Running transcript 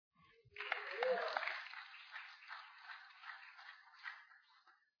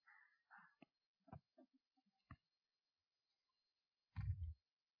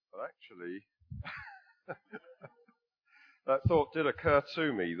actually, that thought did occur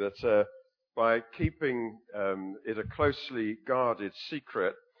to me that by keeping it a closely guarded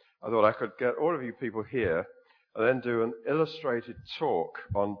secret, I thought I could get all of you people here and then do an illustrated talk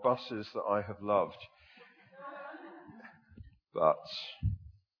on buses that I have loved. But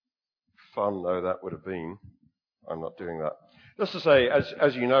fun though that would have been, I'm not doing that. Just to say,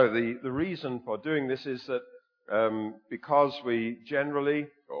 as you know, the reason for doing this is that because we generally,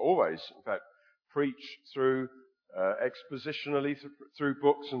 or always, in fact, preach through expositionally through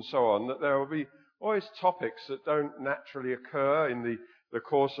books and so on, that there will be always topics that don't naturally occur in the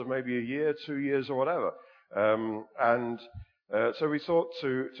course of maybe a year, 2 years, or whatever. So we thought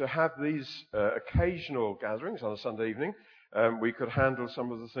to have these occasional gatherings on a Sunday evening. We could handle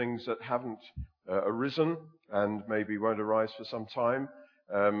some of the things that haven't arisen and maybe won't arise for some time.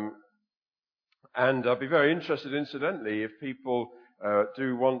 And I'd be very interested, incidentally, if people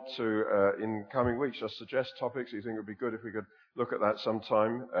do want to, in coming weeks, just suggest topics you think would be good if we could look at that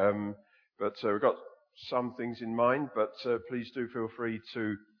sometime. But we've got some things in mind, but please do feel free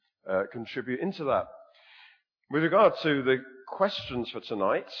to contribute into that. With regard to the questions for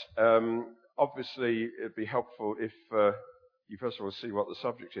tonight, obviously it'd be helpful if you first of all see what the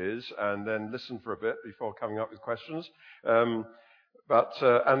subject is and then listen for a bit before coming up with questions. And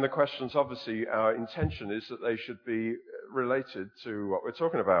the questions, obviously, our intention is that they should be related to what we're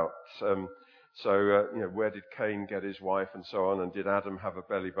talking about. Where did Cain get his wife and so on, and did Adam have a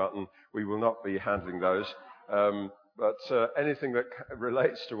belly button? We will not be handling those. But anything that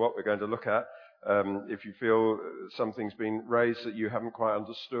relates to what we're going to look at, if you feel something's been raised that you haven't quite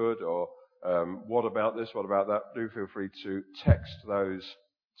understood, or what about this, what about that, do feel free to text those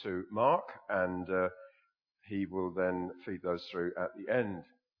to Mark, and he will then feed those through at the end.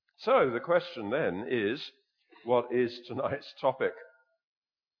 So the question then is, what is tonight's topic?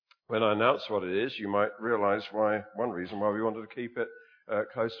 When I announce what it is, you might realize one reason why we wanted to keep it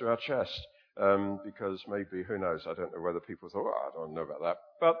close to our chest. Because maybe, who knows, I don't know whether people thought, I don't know about that.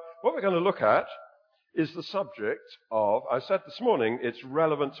 But what we're going to look at is the subject of, I said this morning, it's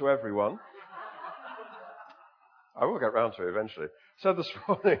relevant to everyone. I will get round to it eventually. So this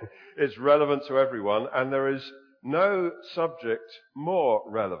morning, it's relevant to everyone, and there is no subject more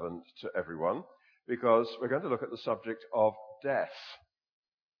relevant to everyone, because we're going to look at the subject of death.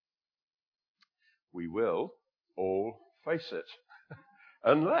 We will all face it.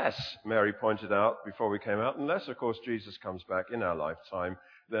 Unless, Mary pointed out before we came out, unless, of course, Jesus comes back in our lifetime,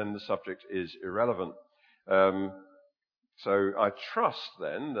 then the subject is irrelevant. So I trust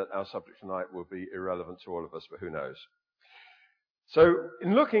then that our subject tonight will be irrelevant to all of us, but who knows. So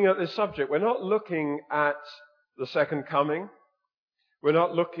in looking at this subject, we're not looking at the second coming. We're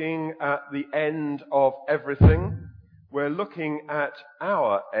not looking at the end of everything. We're looking at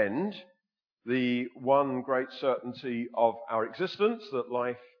our end, the one great certainty of our existence, that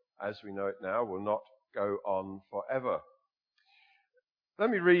life as we know it now will not go on forever. Let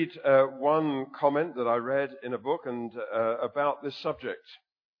me read one comment that I read in a book and about this subject.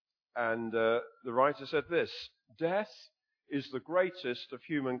 And the writer said this: death is the greatest of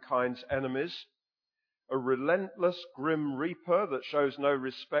humankind's enemies, a relentless, grim reaper that shows no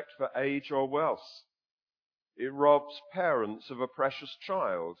respect for age or wealth. It robs parents of a precious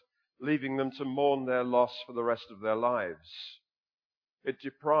child, leaving them to mourn their loss for the rest of their lives. It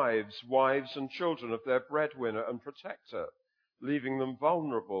deprives wives and children of their breadwinner and protector, leaving them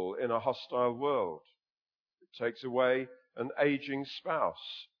vulnerable in a hostile world. It takes away an aging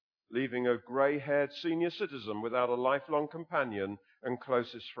spouse, leaving a grey-haired senior citizen without a lifelong companion and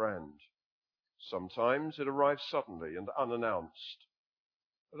closest friend. Sometimes it arrives suddenly and unannounced.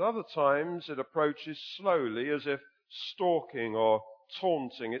 At other times it approaches slowly, as if stalking or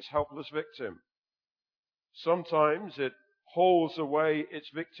taunting its helpless victim. Sometimes it hauls away its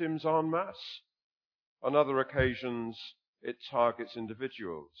victims en masse. On other occasions, it targets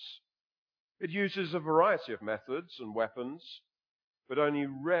individuals. It uses a variety of methods and weapons, but only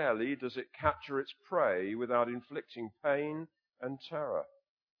rarely does it capture its prey without inflicting pain and terror.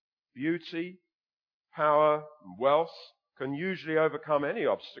 Beauty, power, and wealth can usually overcome any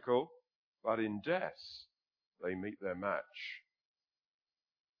obstacle, but in death, they meet their match.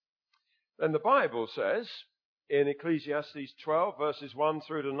 Then the Bible says, in Ecclesiastes 12, verses 1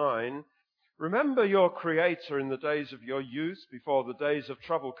 through to 9, remember your Creator in the days of your youth, before the days of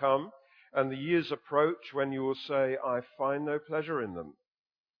trouble come, and the years approach when you will say, I find no pleasure in them.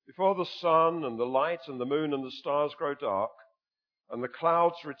 Before the sun and the light and the moon and the stars grow dark, and the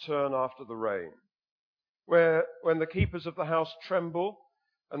clouds return after the rain, when the keepers of the house tremble,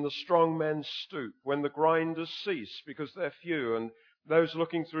 and the strong men stoop, when the grinders cease because they're few, and those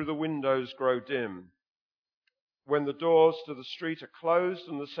looking through the windows grow dim, when the doors to the street are closed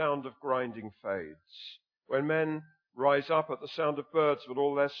and the sound of grinding fades, when men rise up at the sound of birds but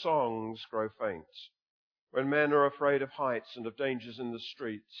all their songs grow faint, when men are afraid of heights and of dangers in the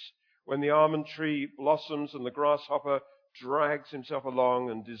streets, when the almond tree blossoms and the grasshopper drags himself along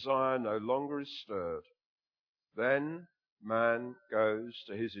and desire no longer is stirred, then man goes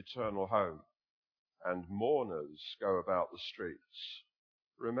to his eternal home and mourners go about the streets.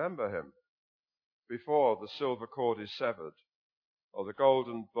 Remember him before the silver cord is severed or the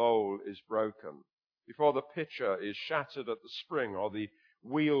golden bowl is broken, before the pitcher is shattered at the spring or the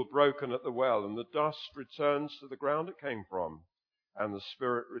wheel broken at the well, and the dust returns to the ground it came from, and the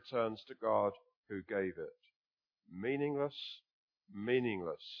spirit returns to God who gave it. Meaningless,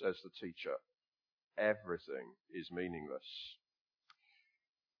 meaningless, says the teacher. Everything is meaningless.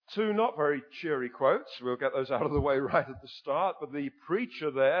 Two not very cheery quotes. We'll get those out of the way right at the start. But the preacher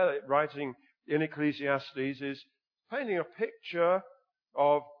there, writing in Ecclesiastes, is painting a picture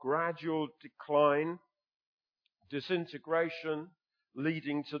of gradual decline, disintegration,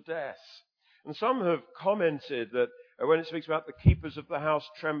 leading to death. And some have commented that when it speaks about the keepers of the house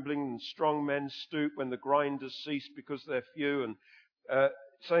trembling and strong men stoop when the grinders cease because they're few, and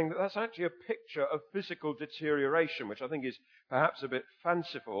saying that that's actually a picture of physical deterioration, which I think is perhaps a bit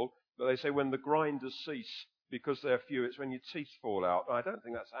fanciful, but they say when the grinders cease because they're few, it's when your teeth fall out. I don't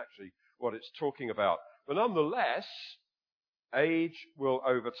think that's actually what it's talking about. But nonetheless, age will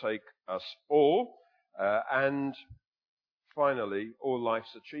overtake us all, and finally, all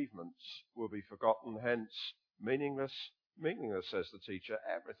life's achievements will be forgotten, hence meaningless, meaningless, says the teacher.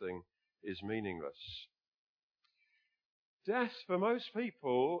 Everything is meaningless. Death, for most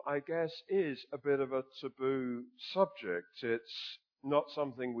people, I guess, is a bit of a taboo subject. It's not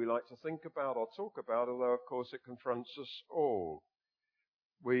something we like to think about or talk about, although, of course, it confronts us all.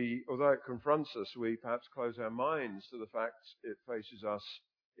 Although it confronts us, we perhaps close our minds to the fact it faces us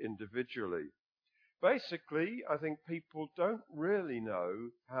individually. Basically, I think people don't really know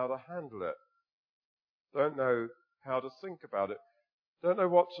how to handle it, don't know how to think about it, don't know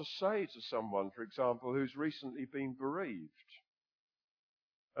what to say to someone, for example, who's recently been bereaved.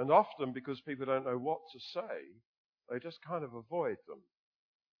 And often, because people don't know what to say, they just kind of avoid them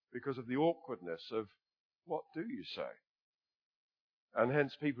because of the awkwardness of what do you say? And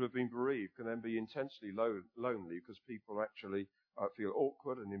hence, people who've been bereaved can then be intensely lonely because people actually feel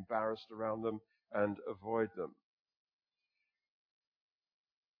awkward and embarrassed around them and avoid them.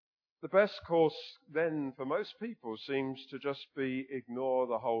 The best course then for most people seems to just be ignore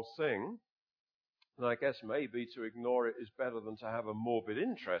the whole thing. And I guess maybe to ignore it is better than to have a morbid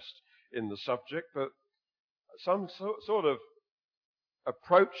interest in the subject, but some sort of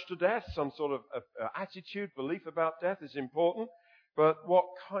approach to death, some sort of attitude, belief about death is important. But what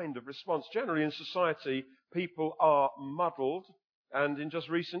kind of response? Generally in society, people are muddled. And in just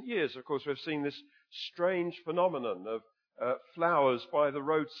recent years, of course, we've seen this strange phenomenon of flowers by the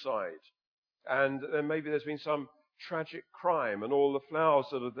roadside. And then maybe there's been some tragic crime and all the flowers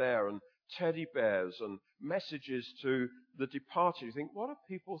that are there and teddy bears and messages to the departed. You think, what are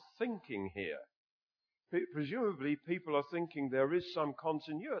people thinking here? Presumably people are thinking there is some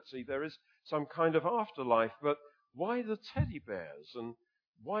continuity, there is some kind of afterlife, but why the teddy bears and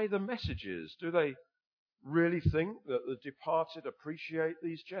why the messages? Do they really think that the departed appreciate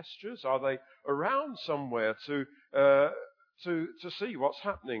these gestures? Are they around somewhere to see what's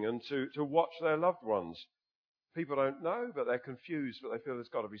happening and to watch their loved ones? People don't know, but they're confused, but they feel there's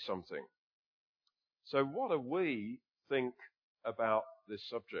got to be something. So what do we think about this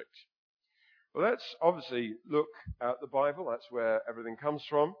subject? Well, let's obviously look at the Bible. That's where everything comes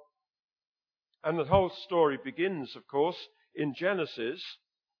from. And the whole story begins, of course, in Genesis.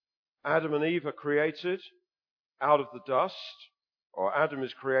 Adam and Eve are created out of the dust, or Adam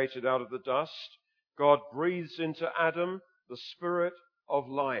is created out of the dust. God breathes into Adam the spirit of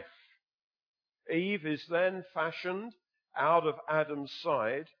life. Eve is then fashioned out of Adam's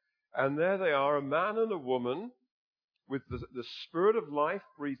side, and there they are, a man and a woman with the spirit of life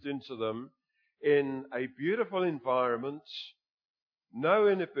breathed into them in a beautiful environment, no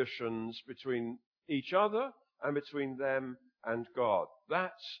inhibitions between each other and between them and God.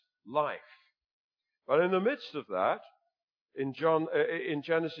 That's life. But in the midst of that, in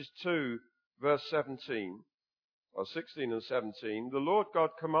Genesis 2, verse 17, or 16 and 17, the Lord God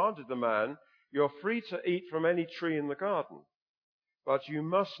commanded the man, "You're free to eat from any tree in the garden, but you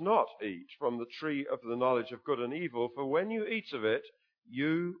must not eat from the tree of the knowledge of good and evil, for when you eat of it,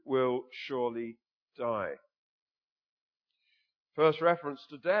 you will surely die." First reference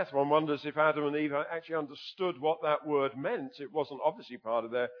to death, one wonders if Adam and Eve actually understood what that word meant. It wasn't obviously part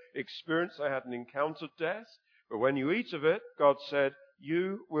of their experience. They hadn't encountered death. But when you eat of it, God said,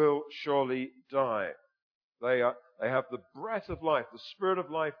 you will surely die. They have the breath of life, the spirit of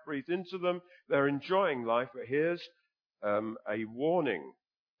life breathed into them. They're enjoying life. But here's a warning.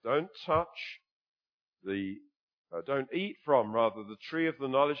 Don't eat from, rather, the tree of the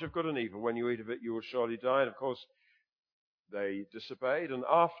knowledge of good and evil. When you eat of it, you will surely die. And of course, they disobeyed. And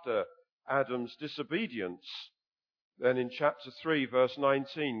after Adam's disobedience, then in chapter 3, verse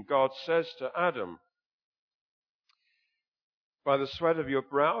 19, God says to Adam, by the sweat of your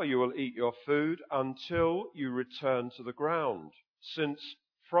brow you will eat your food until you return to the ground, since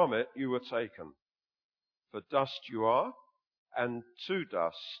from it you were taken. For dust you are, and to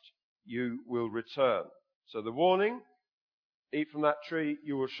dust you will return. So the warning, eat from that tree,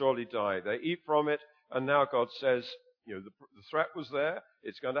 you will surely die. They eat from it, and now God says, the threat was there,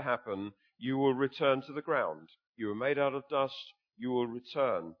 it's going to happen, you will return to the ground. You were made out of dust, you will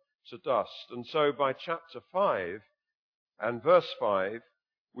return to dust. And so by chapter 5 and verse 5,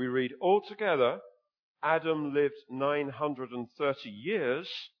 we read, altogether, Adam lived 930 years,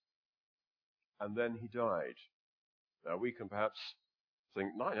 and then he died. Now we can perhaps think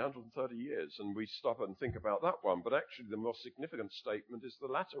 930 years, and we stop and think about that one, but actually the more significant statement is the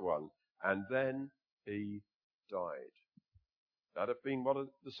latter one, and then he died. That had been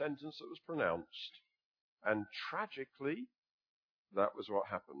the sentence that was pronounced. And tragically, that was what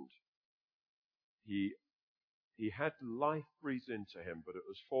happened. He had life breathed into him, but it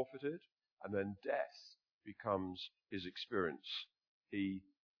was forfeited, and then death becomes his experience. He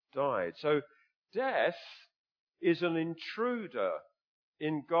died. So death is an intruder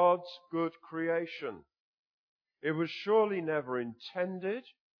in God's good creation. It was surely never intended.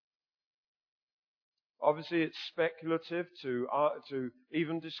 Obviously, it's speculative to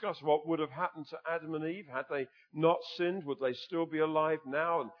even discuss what would have happened to Adam and Eve had they not sinned. Would they still be alive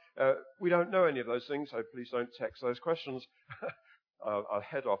now? And we don't know any of those things, so please don't text those questions. I'll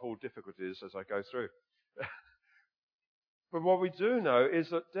head off all difficulties as I go through. But what we do know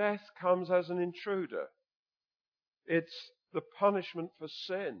is that death comes as an intruder. It's the punishment for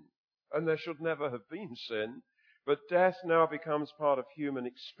sin, and there should never have been sin. But death now becomes part of human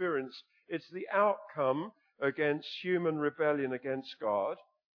experience. It's the outcome against human rebellion against God.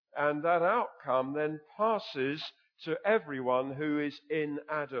 And that outcome then passes to everyone who is in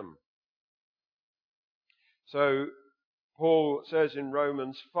Adam. So Paul says in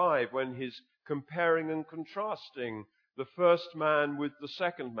Romans 5, when he's comparing and contrasting the first man with the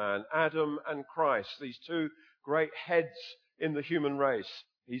second man, Adam and Christ, these two great heads in the human race,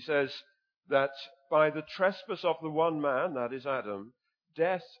 he says that by the trespass of the one man, that is Adam,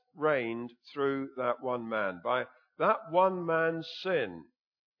 death reigned through that one man. By that one man's sin,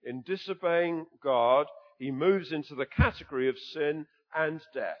 in disobeying God, he moves into the category of sin and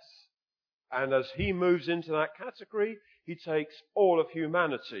death. And as he moves into that category, he takes all of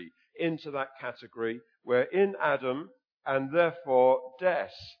humanity into that category. We're in Adam, and therefore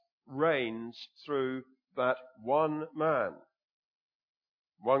death reigns through that one man.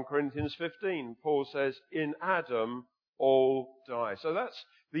 1 Corinthians 15, Paul says, in Adam all die. So that's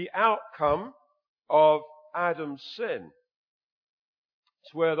the outcome of Adam's sin.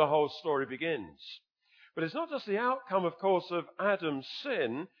 It's where the whole story begins. But it's not just the outcome, of course, of Adam's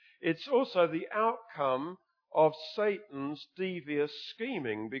sin. It's also the outcome of Satan's devious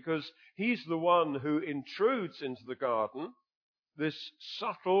scheming, because he's the one who intrudes into the garden, this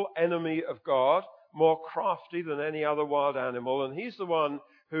subtle enemy of God, more crafty than any other wild animal, and he's the one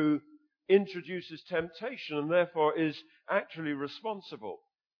who introduces temptation and therefore is actually responsible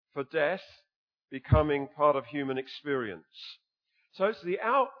for death becoming part of human experience. So it's the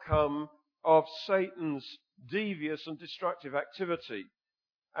outcome of Satan's devious and destructive activity,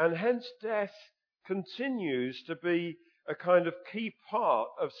 and hence death continues to be a kind of key part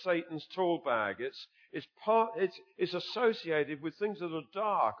of Satan's tool bag. It's associated with things that are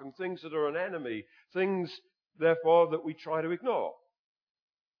dark and things that are an enemy, things, therefore, that we try to ignore.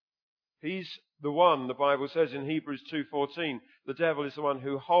 He's the one, the Bible says in Hebrews 2:14, the devil is the one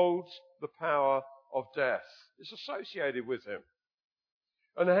who holds the power of death. It's associated with him.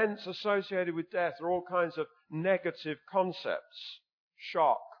 And hence associated with death are all kinds of negative concepts.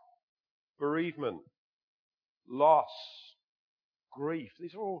 Shock, bereavement, loss, grief.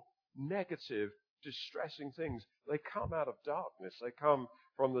 These are all negative, distressing things. They come out of darkness. They come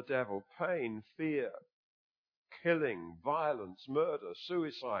from the devil. Pain, fear, killing, violence, murder,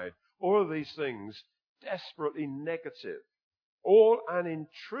 suicide. All of these things desperately negative. All an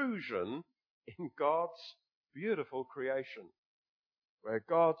intrusion in God's beautiful creation. where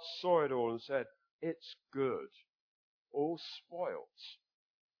God saw it all and said, it's good, all spoilt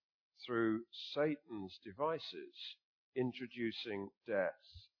through Satan's devices, introducing death.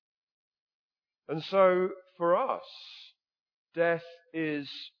 And so, for us, death is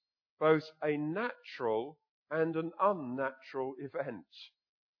both a natural and an unnatural event.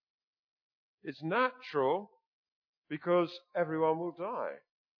 It's natural because everyone will die.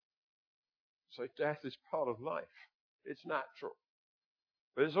 So death is part of life. It's natural.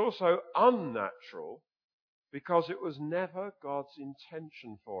 But it's also unnatural because it was never God's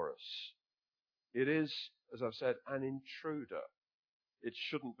intention for us. It is, as I've said, an intruder. It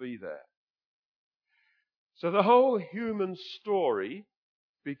shouldn't be there. So the whole human story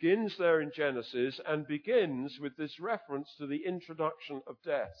begins there in Genesis and begins with this reference to the introduction of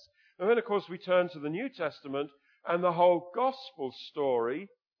death. And then, of course, we turn to the New Testament, and the whole gospel story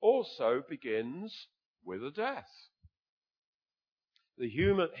also begins with a death. The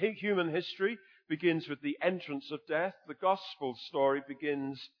human history begins with the entrance of death. The gospel story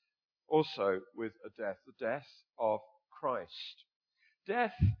begins also with a death, the death of Christ.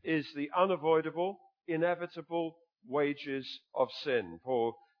 Death is the unavoidable, inevitable wages of sin.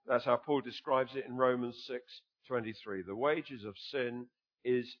 That's how Paul describes it in Romans 6:23. The wages of sin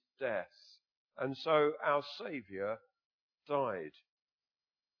is death. And so our Saviour died.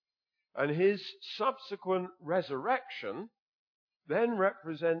 And his subsequent resurrection then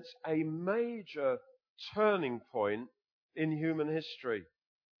represents a major turning point in human history.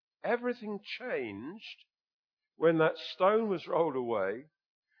 Everything changed when that stone was rolled away,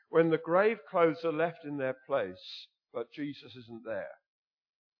 when the grave clothes are left in their place, but Jesus isn't there.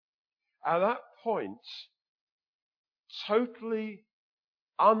 At that point, totally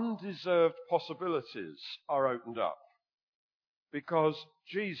undeserved possibilities are opened up because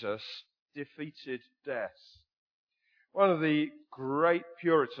Jesus defeated death. One of the great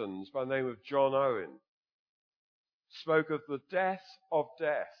Puritans by the name of John Owen spoke of the death of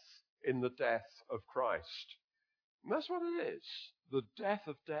death in the death of Christ. And that's what it is, the death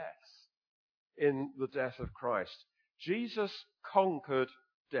of death in the death of Christ. Jesus conquered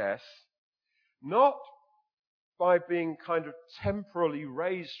death, not by being kind of temporarily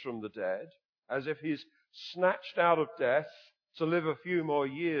raised from the dead, as if he's snatched out of death to live a few more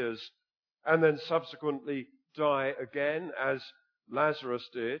years and then subsequently die again, as Lazarus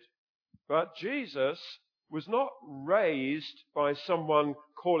did. But Jesus was not raised by someone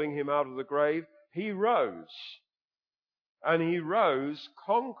calling him out of the grave. He rose. And he rose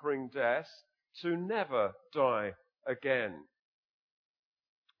conquering death to never die again.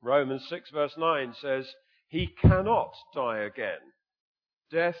 Romans 6 verse 9 says, he cannot die again.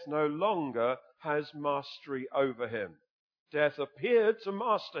 Death no longer has mastery over him. Death appeared to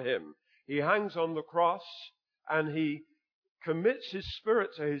master him. He hangs on the cross and he commits his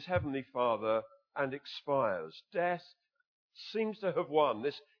spirit to his heavenly Father and expires. Death seems to have won.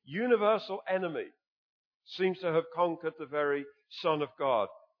 This universal enemy seems to have conquered the very Son of God.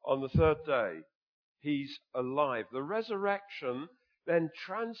 On the third day, he's alive. The resurrection then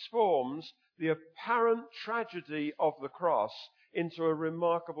transforms the apparent tragedy of the cross into a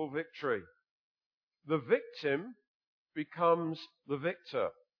remarkable victory. The victim becomes the victor.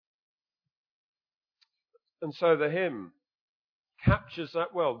 And so the hymn captures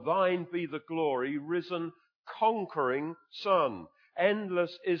that well. Thine be the glory, risen, conquering Son.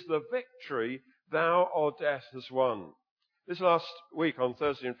 Endless is the victory thou, O death, hast won. This last week on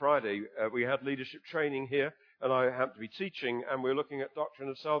Thursday and Friday, we had leadership training here, and I happened to be teaching, and we were looking at doctrine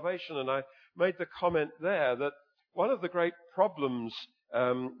of salvation, and I made the comment there that one of the great problems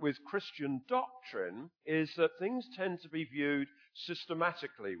with Christian doctrine is that things tend to be viewed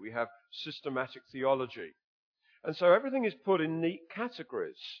systematically. We have systematic theology. And so everything is put in neat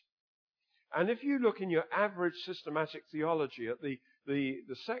categories. And if you look in your average systematic theology at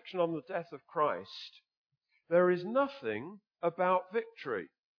the section on the death of Christ, there is nothing about victory.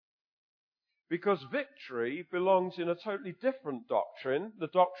 Because victory belongs in a totally different doctrine, the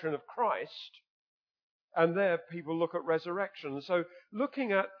doctrine of Christ. And there people look at resurrection. So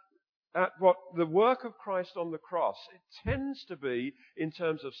looking at what the work of Christ on the cross, it tends to be in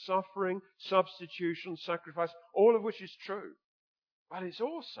terms of suffering, substitution, sacrifice, all of which is true. But it's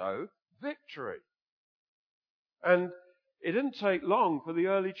also victory. And it didn't take long for the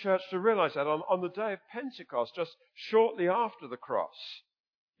early church to realize that. On the day of Pentecost, just shortly after the cross,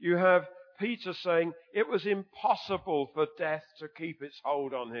 you have Peter saying it was impossible for death to keep its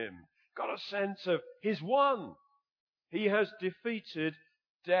hold on him. Got a sense of he's won. He has defeated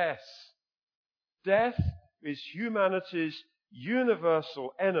death. Death is humanity's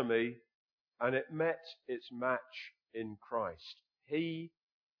universal enemy, and it met its match in Christ. He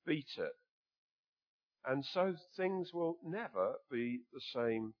beat it. And so things will never be the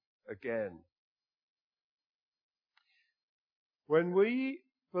same again. When we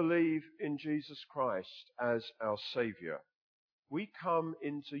believe in Jesus Christ as our Saviour, we come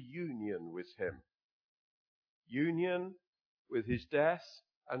into union with Him. Union with His death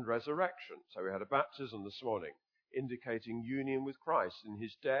and resurrection. So we had a baptism this morning indicating union with Christ in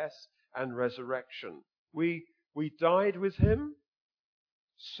His death and resurrection. We died with Him.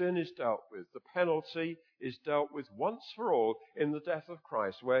 Sin is dealt with. The penalty is dealt with once for all in the death of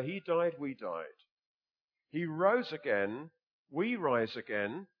Christ. Where He died, we died. He rose again. We rise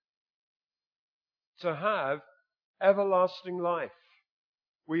again to have everlasting life.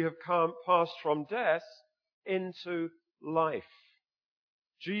 We have passed from death into life.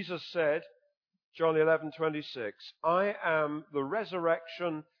 Jesus said, John 11:26, I am the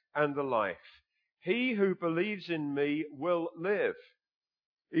resurrection and the life. He who believes in me will live,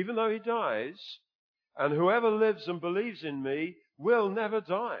 even though he dies, and whoever lives and believes in me will never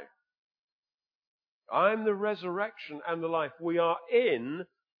die. I'm the resurrection and the life. We are in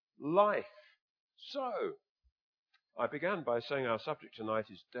life. So, I began by saying our subject tonight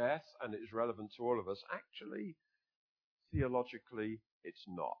is death, and it is relevant to all of us. Actually, theologically, it's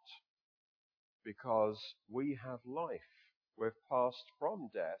not. Because we have life. We've passed from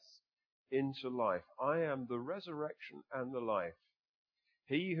death into life. I am the resurrection and the life.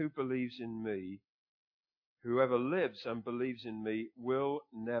 He who believes in me, whoever lives and believes in me, will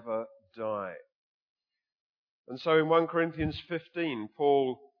never die. And so in 1 Corinthians 15,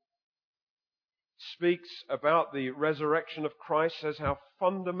 Paul speaks about the resurrection of Christ, says how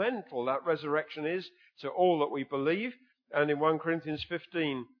fundamental that resurrection is to all that we believe. And in 1 Corinthians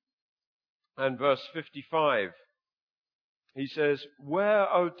 15 and verse 55, he says,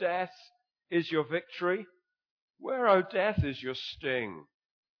 where, O death, is your victory? Where, O death, is your sting?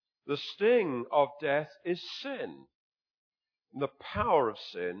 The sting of death is sin. The power of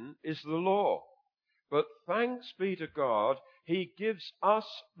sin is the law. But thanks be to God, He gives us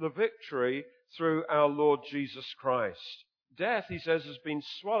the victory through our Lord Jesus Christ. Death, he says, has been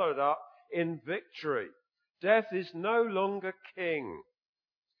swallowed up in victory. Death is no longer king.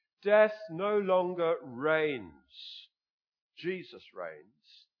 Death no longer reigns. Jesus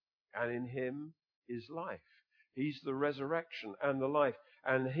reigns, and in Him is life. He's the resurrection and the life,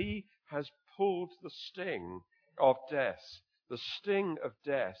 and He has pulled the sting of death. The sting of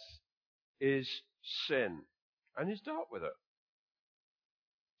death is sin, and He's dealt with it.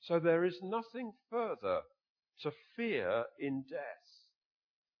 So there is nothing further to fear in death.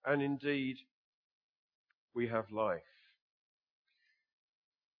 And indeed, we have life.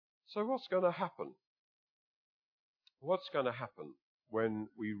 So what's going to happen? What's going to happen when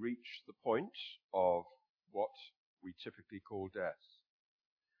we reach the point of what we typically call death?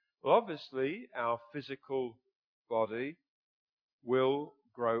 Well, obviously, our physical body will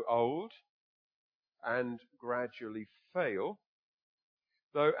grow old and gradually fail,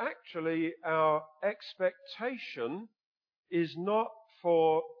 though actually our expectation is not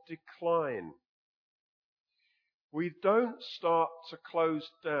for decline. We don't start to close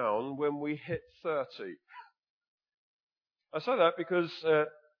down when we hit 30. I say that because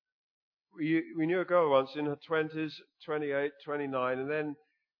we knew a girl once in her 20s, 28, 29, and then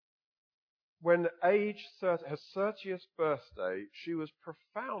when age 30, her 30th birthday, she was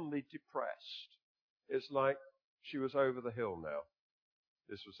profoundly depressed. It's like she was over the hill now.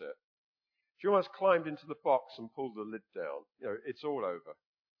 This was it. She almost climbed into the box and pulled the lid down. You know, it's all over.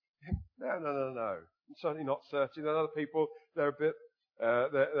 No. I'm certainly not 30. There are other people, they're a bit,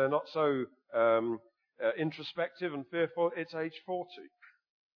 they're not so introspective and fearful. It's age 40.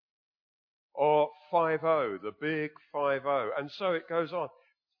 Or 50, the big 50. And so it goes on.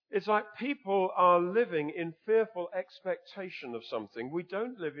 It's like people are living in fearful expectation of something. We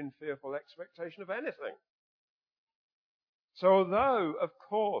don't live in fearful expectation of anything. So although, of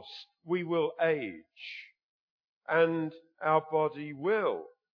course, we will age and our body will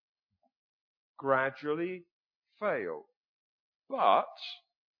gradually fail, but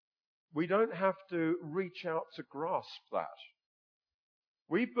we don't have to reach out to grasp that.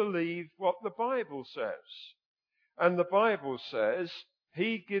 We believe what the Bible says. And the Bible says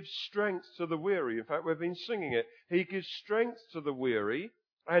He gives strength to the weary. In fact, we've been singing it. He gives strength to the weary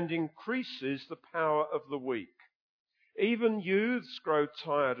and increases the power of the weak. Even youths grow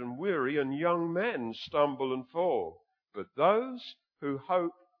tired and weary, and young men stumble and fall. But those who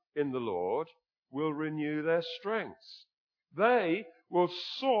hope in the Lord will renew their strength. They will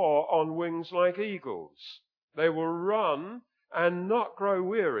soar on wings like eagles. They will run and not grow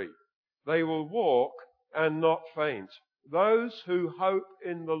weary. They will walk and not faint. those who hope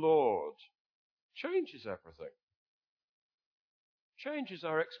in the Lord, changes everything. Changes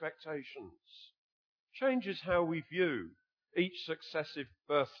our expectations. Changes how we view each successive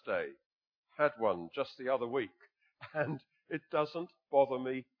birthday. Had one just the other week, and it doesn't bother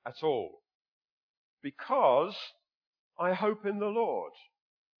me at all. Because I hope in the Lord.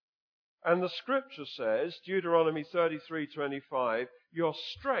 And the scripture says, Deuteronomy 33:25, your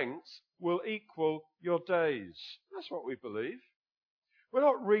strength will equal your days. That's what we believe. We're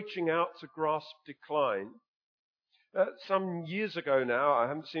not reaching out to grasp decline. Some years ago now, I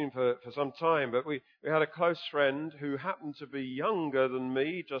haven't seen him for some time, but we had a close friend who happened to be younger than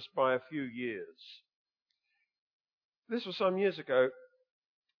me just by a few years. This was some years ago.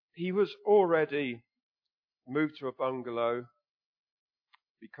 He was already moved to a bungalow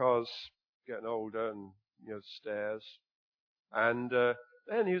because getting older and, stairs. And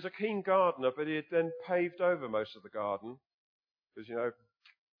then he was a keen gardener, but he had then paved over most of the garden because, we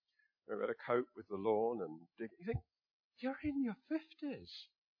had to cope with the lawn and dig. You think, you're in your 50s.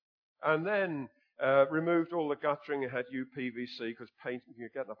 And then removed all the guttering and had UPVC because painting, you're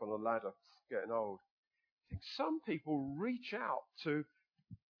getting up on a ladder, getting old. I think some people reach out to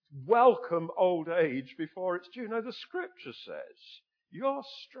welcome old age before it's due. No, the scripture says, your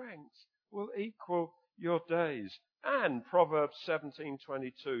strength will equal your days. And Proverbs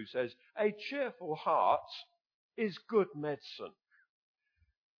 17:22 says, a cheerful heart is good medicine.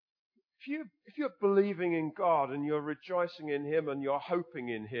 If you're believing in God and you're rejoicing in Him and you're hoping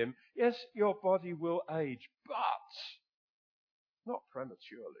in Him, yes, your body will age, but not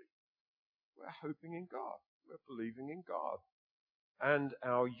prematurely. We're hoping in God. We're believing in God. And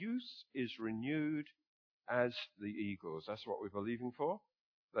our youth is renewed as the eagles. That's what we're believing for.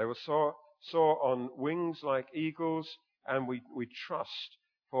 They will soar on wings like eagles, and we trust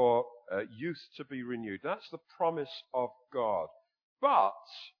for youth to be renewed. That's the promise of God. But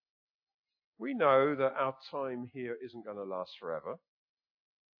we know that our time here isn't going to last forever.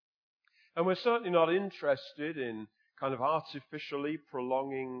 And we're certainly not interested in kind of artificially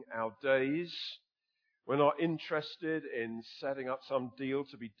prolonging our days. We're not interested in setting up some deal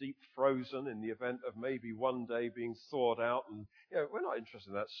to be deep frozen in the event of maybe one day being thawed out. And we're not interested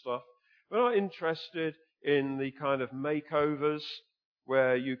in that stuff. We're not interested in the kind of makeovers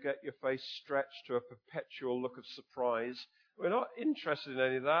where you get your face stretched to a perpetual look of surprise. We're not interested in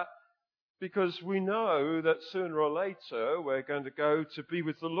any of that because we know that sooner or later we're going to go to be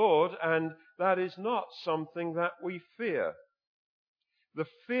with the Lord, and that is not something that we fear. The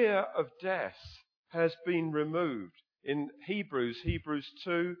fear of death has been removed in Hebrews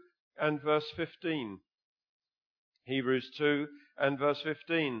 2 and verse 15. Hebrews 2 and verse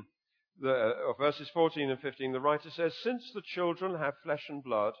 15, or verses 14 and 15, the writer says, since the children have flesh and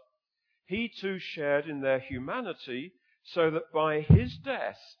blood, he too shared in their humanity, so that by his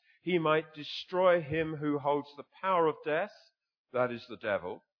death he might destroy him who holds the power of death, that is the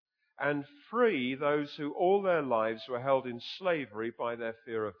devil, and free those who all their lives were held in slavery by their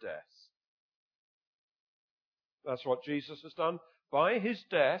fear of death. That's what Jesus has done. By his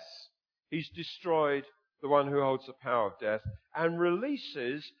death, he's destroyed the one who holds the power of death and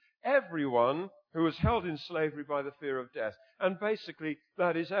releases everyone who was held in slavery by the fear of death. And basically,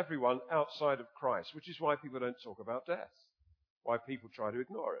 that is everyone outside of Christ, which is why people don't talk about death, why people try to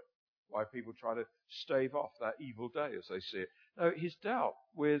ignore it, why people try to stave off that evil day as they see it. No, he's dealt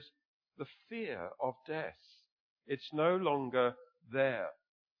with the fear of death. It's no longer there.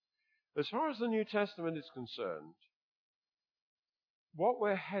 As far as the New Testament is concerned, what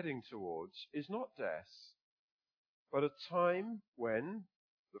we're heading towards is not death, but a time when,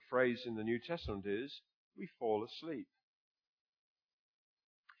 the phrase in the New Testament is, we fall asleep.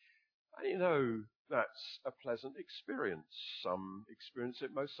 And that's a pleasant experience. Some experience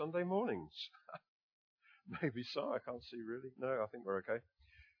it most Sunday mornings. Maybe so, I can't see really. No, I think we're okay.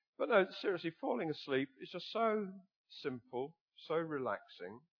 But no, seriously, falling asleep is just so simple, so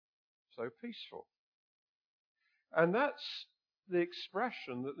relaxing, so peaceful. And that's the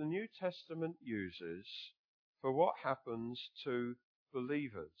expression that the New Testament uses for what happens to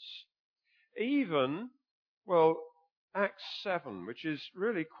believers. Even, Acts 7, which is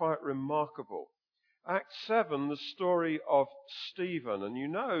really quite remarkable. Acts 7, the story of Stephen, and you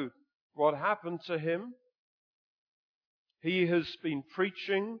know what happened to him. He has been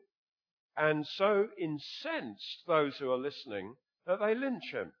preaching and so incensed those who are listening that they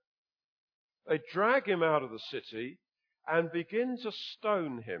lynch him. They drag him out of the city and begin to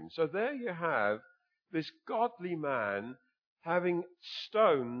stone him. So there you have this godly man having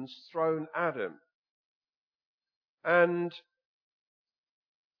stones thrown at him. And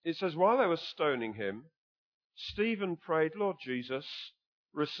it says while they were stoning him, Stephen prayed, Lord Jesus,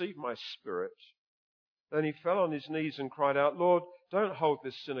 receive my spirit. Then he fell on his knees and cried out, Lord, don't hold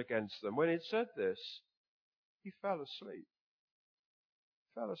this sin against them. When he had said this, he fell asleep.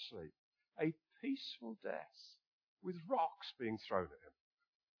 Fell asleep. A peaceful death with rocks being thrown at him.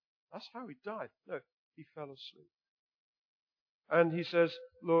 That's how he died. No, he fell asleep. And he says,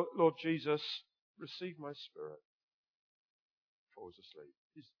 Lord Jesus, receive my spirit. Falls asleep.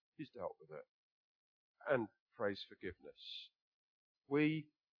 He's dealt with it. And prays forgiveness. We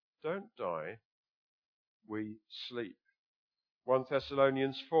don't die, we sleep. 1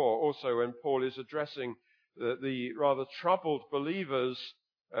 Thessalonians 4, also when Paul is addressing the rather troubled believers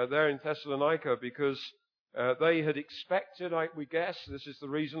there in Thessalonica, because they had expected, we guess, this is the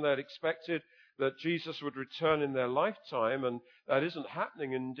reason they had expected that Jesus would return in their lifetime, and that isn't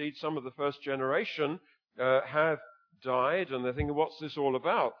happening. Indeed, some of the first generation have died, and they're thinking, what's this all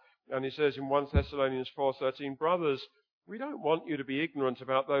about? And he says in 1 Thessalonians 4:13, brothers, we don't want you to be ignorant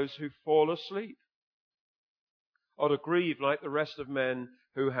about those who fall asleep, or to grieve like the rest of men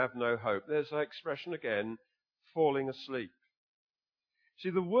who have no hope. There's that expression again, falling asleep. See,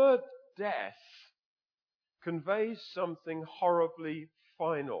 the word death conveys something horribly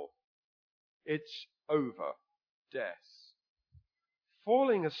final. It's over. Death.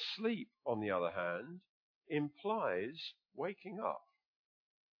 Falling asleep, on the other hand, implies waking up.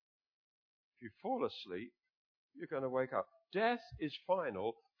 If you fall asleep, you're going to wake up. Death is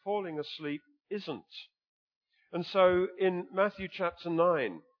final. Falling asleep isn't. And so in Matthew chapter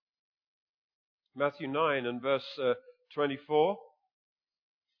 9, Matthew 9 and verse 24,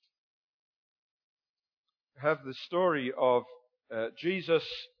 have the story of Jesus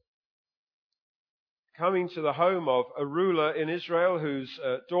coming to the home of a ruler in Israel whose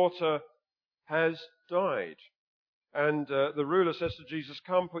daughter has died. And the ruler says to Jesus,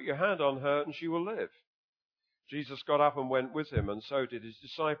 come, put your hand on her and she will live. Jesus got up and went with him, and so did his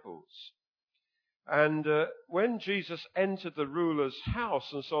disciples. And when Jesus entered the ruler's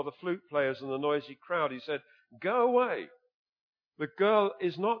house and saw the flute players and the noisy crowd, he said, go away. The girl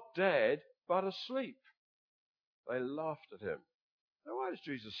is not dead, but asleep. They laughed at him. Now, why does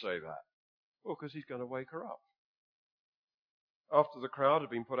Jesus say that? Well, because he's going to wake her up. After the crowd had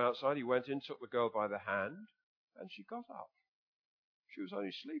been put outside, he went in, took the girl by the hand, and she got up. She was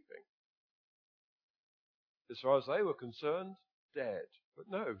only sleeping. As far as they were concerned, dead. But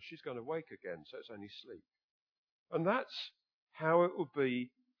no, she's going to wake again, so it's only sleep. And that's how it will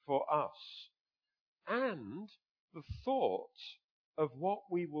be for us. And the thought of what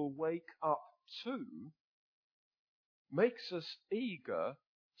we will wake up to makes us eager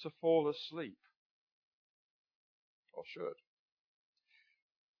to fall asleep. Or should.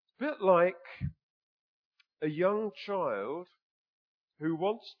 It's a bit like a young child who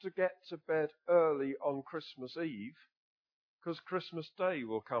wants to get to bed early on Christmas Eve because Christmas Day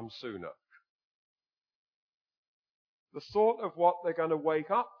will come sooner. The thought of what they're going to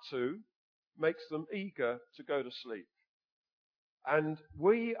wake up to makes them eager to go to sleep. And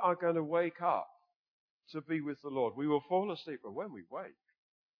we are going to wake up to be with the Lord. We will fall asleep, but when we wake,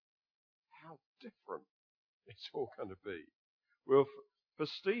 how different it's all going to be. Well, for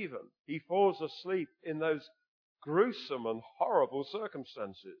Stephen, he falls asleep in those gruesome and horrible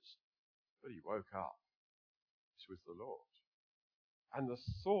circumstances, but he woke up. It's with the Lord. And the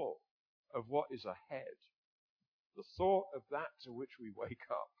thought of what is ahead, the thought of that to which we wake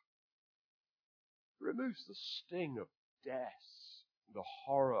up, removes the sting of death, the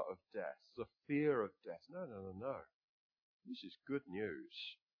horror of death, the fear of death. No. This is good news.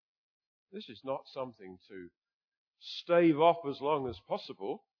 This is not something to stave off as long as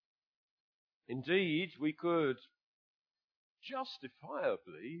possible. Indeed, we could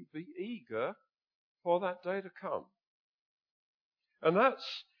justifiably be eager for that day to come. And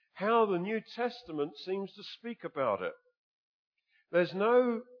that's how the New Testament seems to speak about it. There's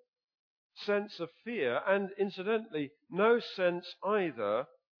no sense of fear, and incidentally, no sense either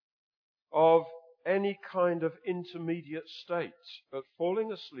of any kind of intermediate state, but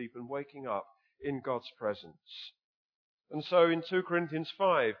falling asleep and waking up in God's presence. And so in 2 Corinthians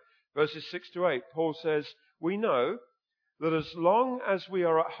 5, verses 6 to 8, Paul says, we know that as long as we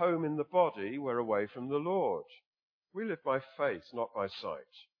are at home in the body, we're away from the Lord. We live by faith, not by sight.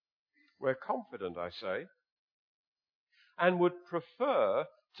 We're confident, I say, and would prefer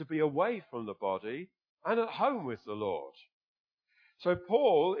to be away from the body and at home with the Lord. So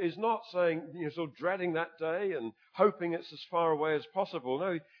Paul is not saying, sort of dreading that day and hoping it's as far away as possible.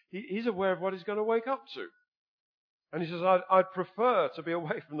 No, he's aware of what he's going to wake up to. And he says, I'd prefer to be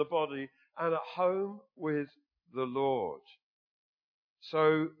away from the body and at home with the Lord.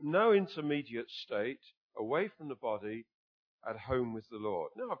 So no intermediate state, away from the body, at home with the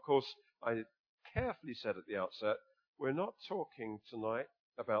Lord. Now, of course, I carefully said at the outset, we're not talking tonight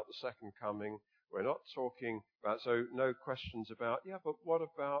about the second coming. We're not talking about, so no questions about, but what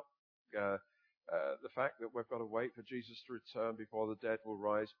about the fact that we've got to wait for Jesus to return before the dead will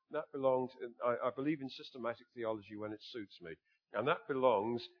rise? That belongs, I believe in systematic theology when it suits me. And that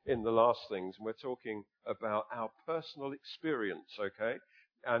belongs in the last things. And we're talking about our personal experience, okay?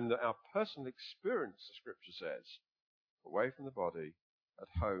 And our personal experience, the scripture says, away from the body, at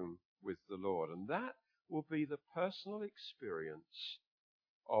home with the Lord. And that will be the personal experience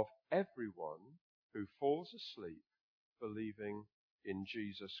of everyone who falls asleep believing in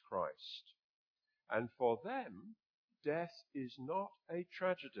Jesus Christ. And for them, death is not a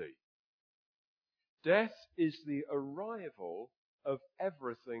tragedy. Death is the arrival of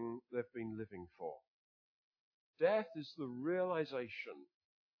everything they've been living for. Death is the realization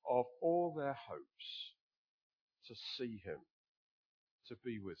of all their hopes to see him, to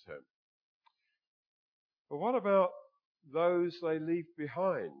be with him. But what about those they leave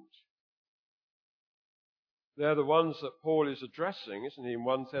behind? They're the ones that Paul is addressing, isn't he, in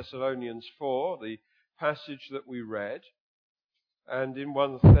 1 Thessalonians 4, the passage that we read. And in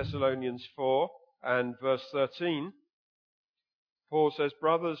 1 Thessalonians 4 and verse 13, Paul says,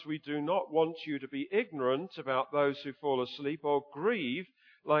 "Brothers, we do not want you to be ignorant about those who fall asleep or grieve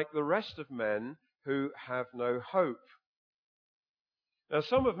like the rest of men who have no hope." Now,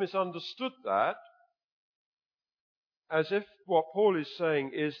 some have misunderstood that as if what Paul is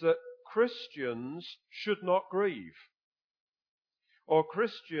saying is that Christians should not grieve, or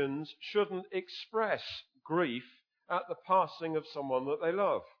Christians shouldn't express grief at the passing of someone that they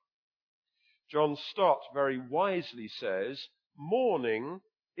love. John Stott very wisely says, mourning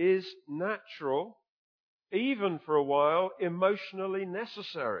is natural, even for a while emotionally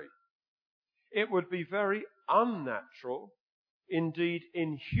necessary. It would be very unnatural, indeed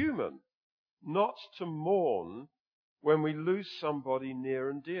inhuman, not to mourn when we lose somebody near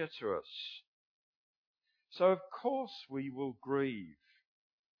and dear to us. So of course we will grieve.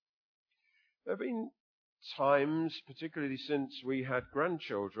 There have been times, particularly since we had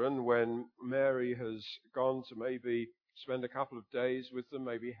grandchildren, when Mary has gone to maybe spend a couple of days with them,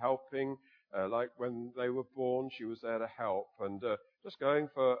 maybe helping, like when they were born, she was there to help, and just going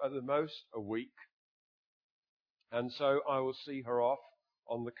for at the most a week. And so I will see her off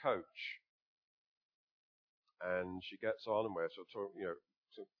on the coach. And she gets on, and we're sort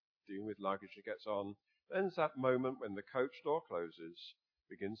of dealing with luggage. She gets on. Then there's that moment when the coach door closes,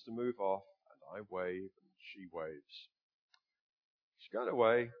 begins to move off, and I wave, and she waves. She's going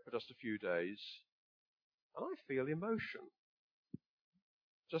away for just a few days, and I feel emotion.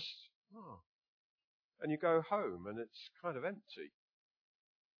 And you go home, and it's kind of empty,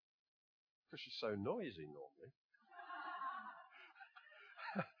 because she's so noisy normally.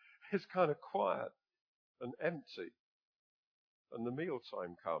 It's kind of quiet and empty. And the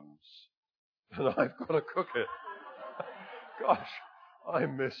mealtime comes, and I've got to cook it. Gosh, I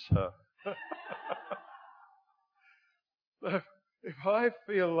miss her. If I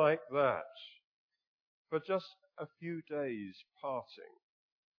feel like that for just a few days parting,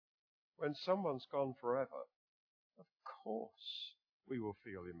 when someone's gone forever, of course we will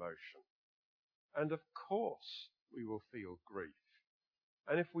feel emotion. And of course we will feel grief.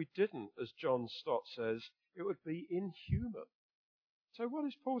 And if we didn't, as John Stott says, it would be inhuman. So what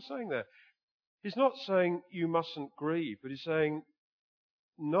is Paul saying there? He's not saying you mustn't grieve, but he's saying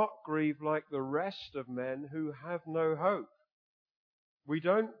not grieve like the rest of men who have no hope. We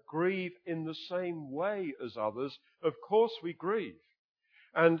don't grieve in the same way as others. Of course we grieve.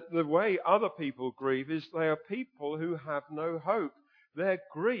 And the way other people grieve is they are people who have no hope. Their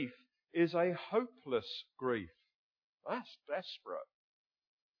grief is a hopeless grief. That's desperate.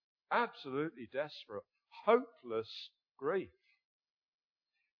 Absolutely desperate. Hopeless grief.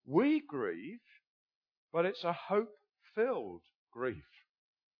 We grieve, but it's a hope-filled grief.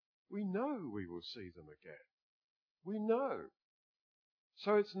 We know we will see them again. We know.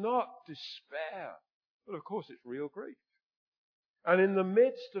 So it's not despair, but of course it's real grief. And in the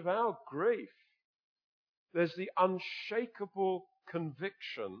midst of our grief, there's the unshakable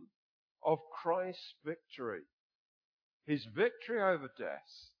conviction of Christ's victory. His victory over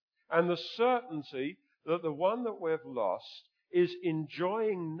death, and the certainty that the one that we've lost is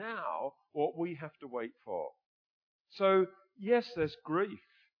enjoying now what we have to wait for. So, yes, there's grief,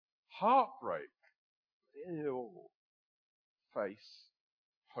 heartbreak, faith,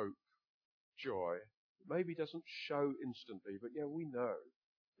 hope, joy. Maybe doesn't show instantly, but we know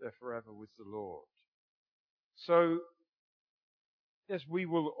they're forever with the Lord. So, yes, we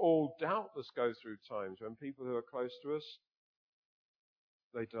will all doubtless go through times when people who are close to us,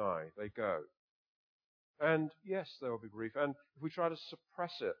 they die, they go. And yes, there will be grief. And if we try to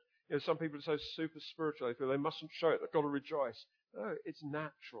suppress it, some people are so super spiritual, they feel they mustn't show it, they've got to rejoice. No, it's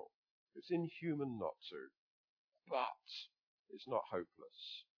natural. It's inhuman not to. But it's not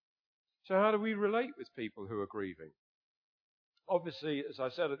hopeless. So how do we relate with people who are grieving? Obviously, as I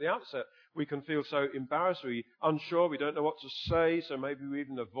said at the outset, we can feel so embarrassed, we're unsure, we don't know what to say, so maybe we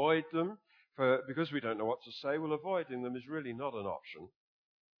even avoid them. Because we don't know what to say, well, avoiding them is really not an option.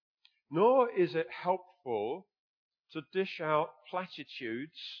 Nor is it helpful to dish out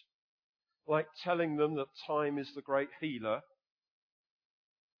platitudes like telling them that time is the great healer.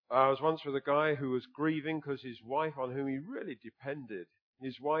 I was once with a guy who was grieving because his wife, on whom he really depended,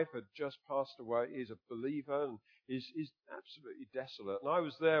 his wife had just passed away. He's a believer and he's absolutely desolate. And I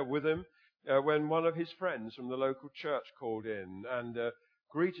was there with him when one of his friends from the local church called in and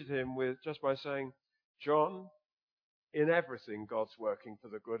greeted him just by saying, "John, in everything God's working for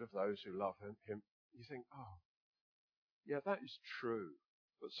the good of those who love him." You think, oh, yeah, that is true,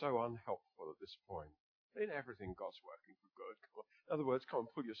 but so unhelpful at this point. In everything God's working for good. In other words, come on,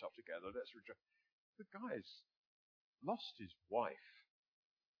 pull yourself together. Let's rejoice. The guy's lost his wife.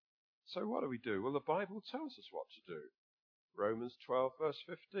 So what do? Well, the Bible tells us what to do. Romans 12, verse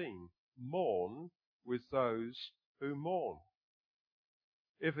 15. Mourn with those who mourn.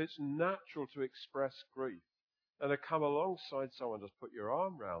 If it's natural to express grief and to come alongside someone, just put your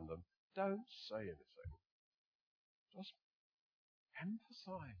arm around them, don't say anything. Just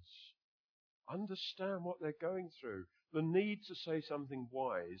empathize. Understand what they're going through. The need to say something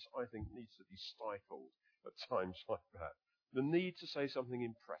wise, I think, needs to be stifled at times like that. The need to say something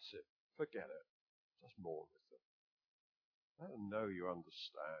impressive, forget it. Just mourn with them. Let them know you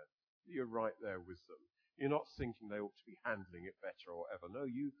understand. You're right there with them. You're not thinking they ought to be handling it better or whatever. No,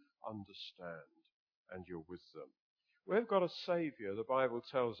 you understand and you're with them. We've got a Saviour, the Bible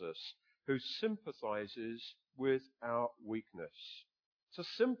tells us, who sympathizes with our weakness. To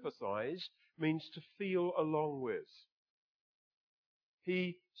sympathize means to feel along with.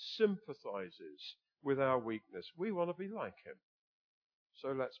 He sympathizes with our weakness. We want to be like him. So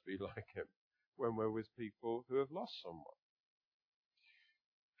let's be like him when we're with people who have lost someone.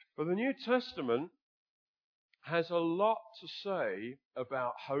 But the New Testament has a lot to say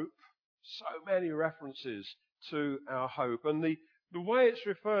about hope. So many references to our hope. And the way it's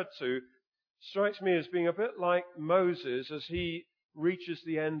referred to strikes me as being a bit like Moses as he reaches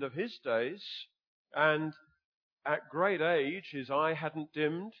the end of his days, and at great age his eye hadn't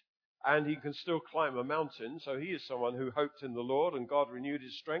dimmed, and he can still climb a mountain, so he is someone who hoped in the Lord, and God renewed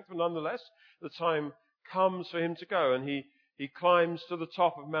his strength. But nonetheless, the time comes for him to go, and he climbs to the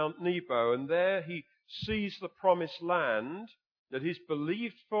top of Mount Nebo, and there he sees the promised land that he's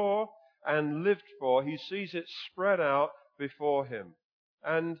believed for and lived for. He sees it spread out before him.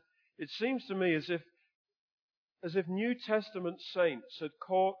 And it seems to me as if New Testament saints had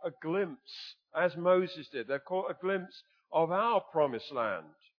caught a glimpse, as Moses did. They've caught a glimpse of our promised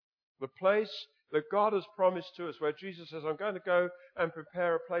land, the place that God has promised to us, where Jesus says, "I'm going to go and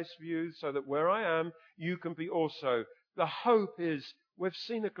prepare a place for you so that where I am, you can be also." The hope is we've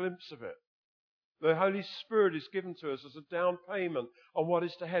seen a glimpse of it. The Holy Spirit is given to us as a down payment on what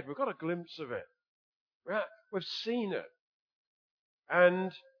is to head. We've got a glimpse of it. We've seen it.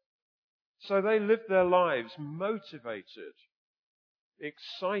 And so they lived their lives motivated,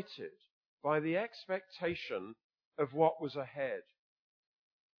 excited by the expectation of what was ahead.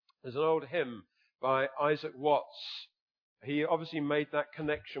 There's an old hymn by Isaac Watts. He obviously made that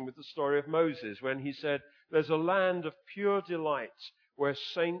connection with the story of Moses when he said, "There's a land of pure delight where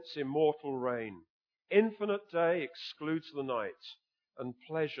saints immortal reign. Infinite day excludes the night, and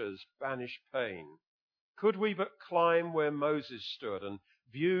pleasures banish pain. Could we but climb where Moses stood and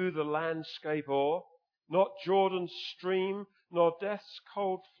view the landscape o'er, not Jordan's stream nor death's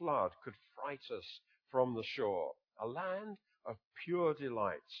cold flood could fright us from the shore. A land of pure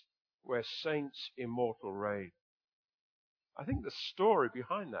delight where saints immortal reign." I think the story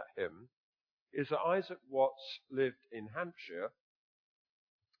behind that hymn is that Isaac Watts lived in Hampshire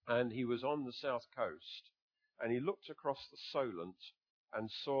and he was on the south coast and he looked across the Solent and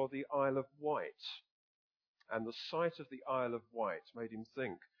saw the Isle of Wight. And the sight of the Isle of Wight made him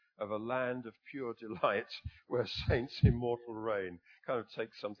think of a land of pure delight where saints immortal reign. Kind of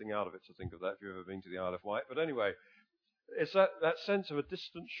takes something out of it to think of that if you've ever been to the Isle of Wight. But anyway, it's that sense of a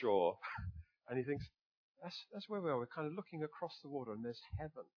distant shore. And he thinks, that's where we are. We're kind of looking across the water and there's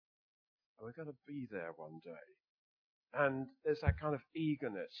heaven. And we're going to be there one day. And there's that kind of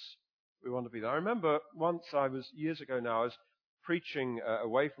eagerness. We want to be there. I remember once years ago now, I was preaching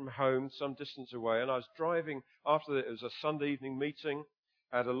away from home, some distance away, and I was driving after it was a Sunday evening meeting,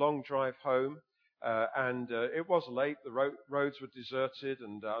 had a long drive home, and it was late. The roads were deserted,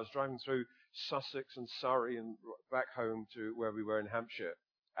 and I was driving through Sussex and Surrey and back home to where we were in Hampshire.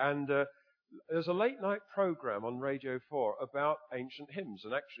 And there's a late night program on Radio 4 about ancient hymns,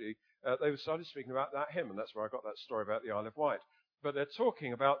 and actually they started speaking about that hymn, and that's where I got that story about the Isle of Wight. But they're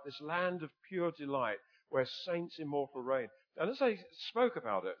talking about this land of pure delight where saints immortal reign. And as they spoke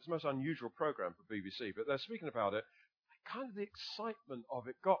about it, it's the most unusual program for BBC, but they're speaking about it, kind of the excitement of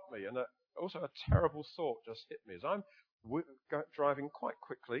it got me, and also a terrible thought just hit me. As I'm driving quite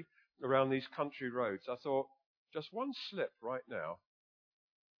quickly around these country roads, I thought, just one slip right now,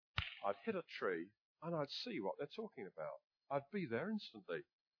 I'd hit a tree and I'd see what they're talking about. I'd be there instantly,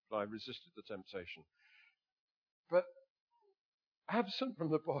 but I resisted the temptation. But absent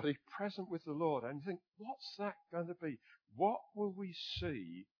from the body, present with the Lord. And you think, what's that going to be? What will we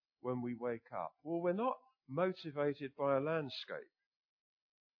see when we wake up? Well, we're not motivated by a landscape.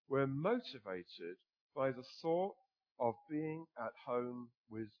 We're motivated by the thought of being at home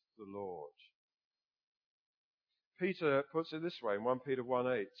with the Lord. Peter puts it this way in 1 Peter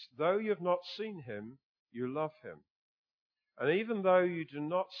 1:8, though you have not seen him, you love him. And even though you do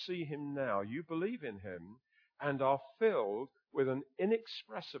not see him now, you believe in him and are filled with an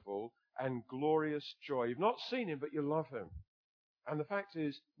inexpressible and glorious joy. You've not seen him, but you love him. And the fact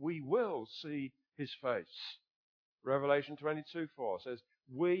is, we will see his face. Revelation 22:4 says,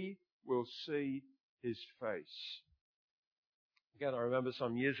 we will see his face. Again, I remember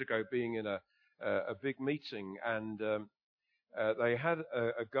some years ago being in a big meeting, and they had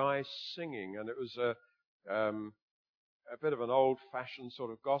a guy singing, and it was a bit of an old-fashioned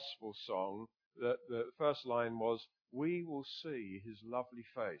sort of gospel song. The first line was, we will see his lovely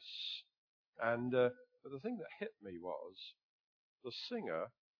face. And but the thing that hit me was, the singer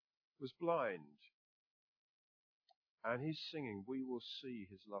was blind. And he's singing, we will see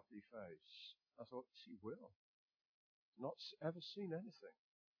his lovely face. I thought, yes, he will. Not ever seen anything.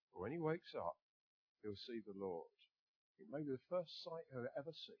 But when he wakes up, he'll see the Lord. It may be the first sight he'll ever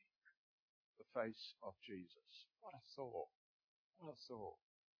see, the face of Jesus. What a thought. What a thought.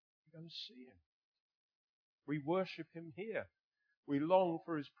 We're going to see him. We worship him here. We long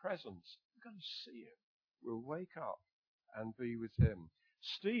for his presence. We're going to see him. We'll wake up and be with him.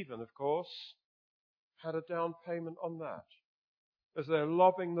 Stephen, of course, had a down payment on that. As they're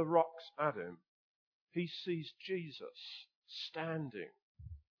lobbing the rocks at him, he sees Jesus standing.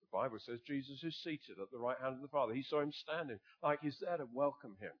 The Bible says Jesus is seated at the right hand of the Father. He saw him standing like he's there to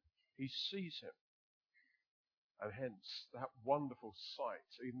welcome him. He sees him. And hence, that wonderful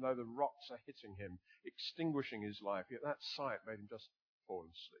sight, even though the rocks are hitting him, extinguishing his life, yet that sight made him just fall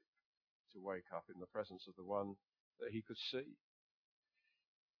asleep, to wake up in the presence of the one that he could see.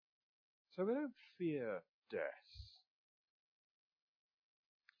 So we don't fear death.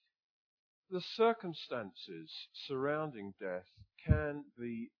 The circumstances surrounding death can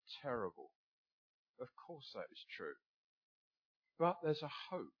be terrible. Of course that is true. But there's a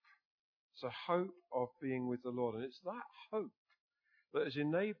hope. It's a hope of being with the Lord. And it's that hope that has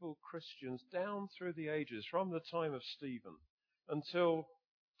enabled Christians down through the ages, from the time of Stephen until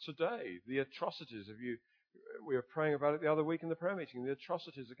today, the atrocities of we were praying about it the other week in the prayer meeting, the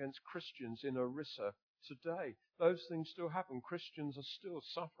atrocities against Christians in Orissa today. Those things still happen. Christians are still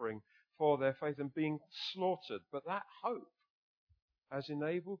suffering for their faith and being slaughtered. But that hope has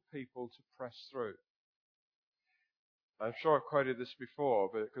enabled people to press through. I'm sure I've quoted this before,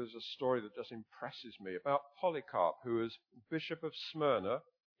 but it's a story that just impresses me, about Polycarp, who was Bishop of Smyrna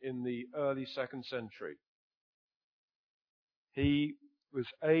in the early 2nd century. He was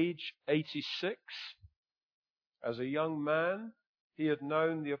age 86. As a young man, he had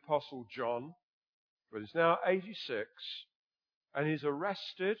known the Apostle John, but he's now 86, and he's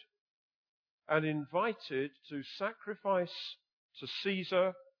arrested and invited to sacrifice to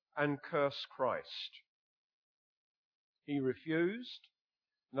Caesar and curse Christ. He refused,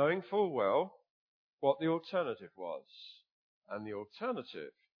 knowing full well what the alternative was. And the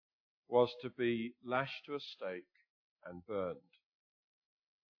alternative was to be lashed to a stake and burned.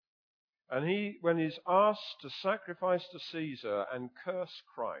 And when he's asked to sacrifice to Caesar and curse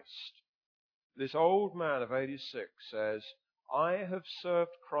Christ, this old man of 86 says, I have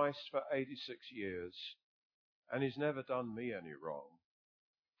served Christ for 86 years, and he's never done me any wrong.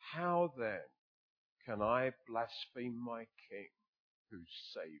 How then can I blaspheme my King who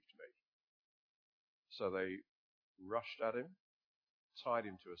saved me? So they rushed at him, tied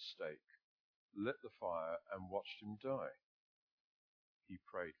him to a stake, lit the fire, and watched him die. He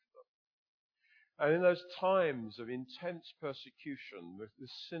prayed for them. And in those times of intense persecution,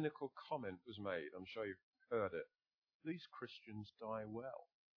 this cynical comment was made. I'm sure you've heard it. These Christians die well.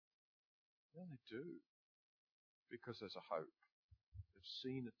 Yeah, they do. Because there's a hope. They've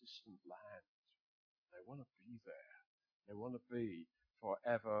seen a distant land. They want to be there. They want to be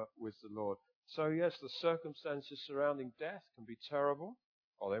forever with the Lord. So yes, the circumstances surrounding death can be terrible,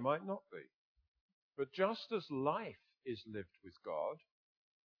 or they might not be. But just as life is lived with God,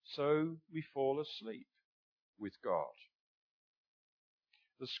 so we fall asleep with God.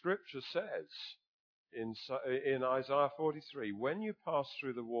 The scripture says in Isaiah 43, when you pass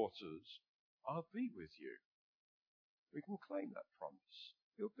through the waters, I'll be with you. We can claim that promise.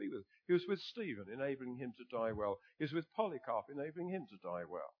 He'll be with. He was with Stephen, enabling him to die well. He was with Polycarp, enabling him to die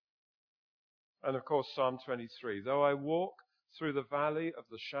well. And of course, Psalm 23, though I walk through the valley of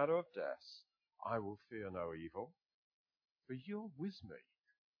the shadow of death, I will fear no evil, for you're with me.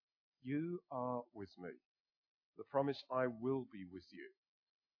 You are with me. The promise, I will be with you.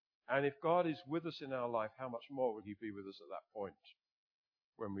 And if God is with us in our life, how much more will he be with us at that point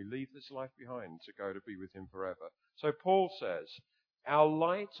when we leave this life behind to go to be with him forever? So Paul says, our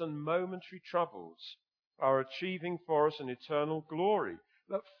light and momentary troubles are achieving for us an eternal glory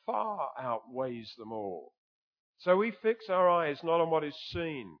that far outweighs them all. So we fix our eyes not on what is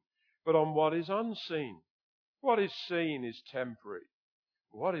seen, but on what is unseen. What is seen is temporary.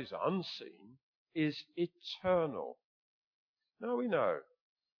 What is unseen is eternal. Now we know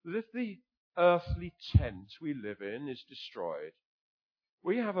that if the earthly tent we live in is destroyed,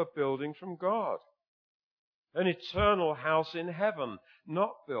 we have a building from God, an eternal house in heaven,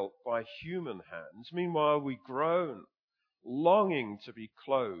 not built by human hands. Meanwhile, we groan, longing to be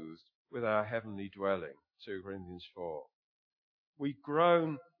clothed with our heavenly dwelling. 2 Corinthians 4. We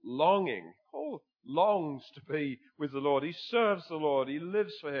groan, longing. Paul longs to be with the Lord. He serves the Lord. He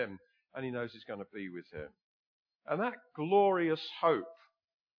lives for him. And he knows he's going to be with him. And that glorious hope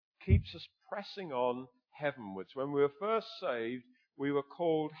keeps us pressing on heavenwards. When we were first saved, we were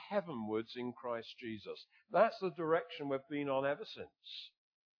called heavenwards in Christ Jesus. That's the direction we've been on ever since.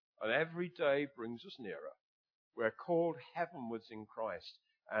 And every day brings us nearer. We're called heavenwards in Christ,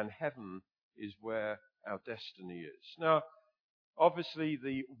 and heaven is where our destiny is. Now, obviously,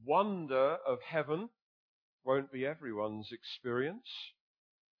 the wonder of heaven won't be everyone's experience.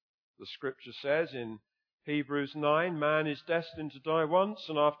 The scripture says in Hebrews 9, man is destined to die once,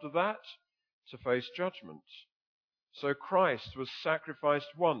 and after that, to face judgment. So Christ was sacrificed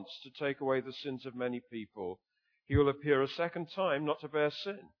once to take away the sins of many people. He will appear a second time, not to bear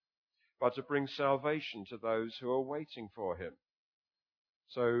sin, but to bring salvation to those who are waiting for him.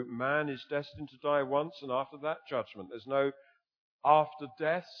 So man is destined to die once, and after that, judgment. There's no after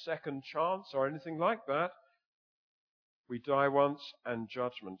death, second chance, or anything like that. We die once and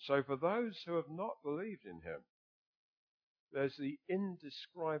judgment. So for those who have not believed in him, there's the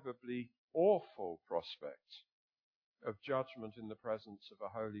indescribably awful prospect of judgment in the presence of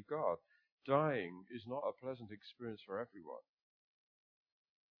a holy God. Dying is not a pleasant experience for everyone.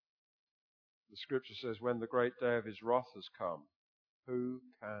 The scripture says, when the great day of his wrath has come, who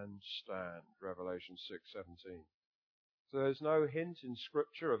can stand? Revelation 6:17. So there's no hint in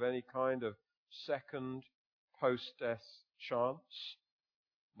scripture of any kind of second post-death chance.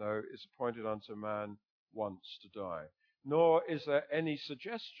 No, it's appointed unto man once to die. Nor is there any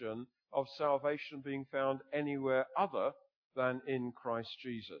suggestion of salvation being found anywhere other than in Christ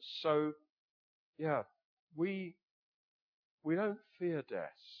Jesus. So, we don't fear death.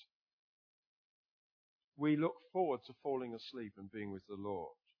 We look forward to falling asleep and being with the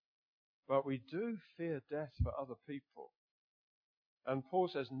Lord. But we do fear death for other people. And Paul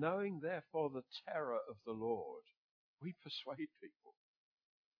says, knowing therefore the terror of the Lord, we persuade people.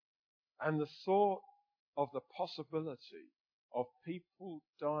 And the thought of the possibility of people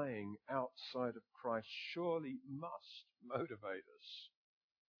dying outside of Christ surely must motivate us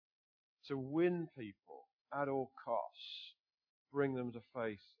to win people at all costs, bring them to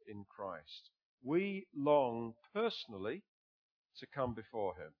faith in Christ. We long personally to come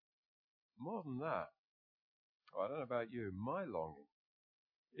before him. More than that, I don't know about you, my longing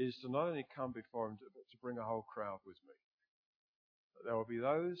is to not only come before him, but to bring a whole crowd with me. But there will be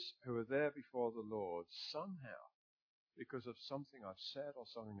those who are there before the Lord somehow because of something I've said or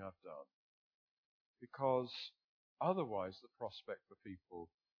something I've done. Because otherwise the prospect for people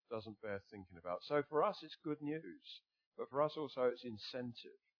doesn't bear thinking about. So for us it's good news, but for us also it's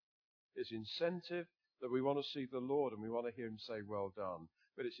incentive. It's incentive that we want to see the Lord and we want to hear him say, well done.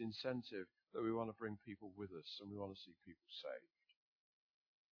 But it's incentive that we want to bring people with us and we want to see people saved.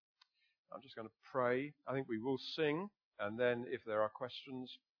 I'm just going to pray. I think we will sing, and then if there are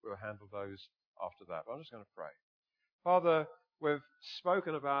questions, we'll handle those after that. But I'm just going to pray. Father, we've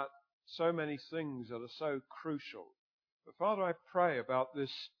spoken about so many things that are so crucial. But Father, I pray about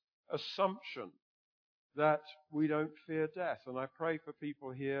this assumption that we don't fear death. And I pray for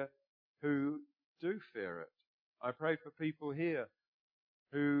people here who do fear it. I pray for people here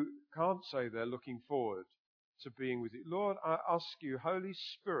who can't say they're looking forward to being with you. Lord, I ask you, Holy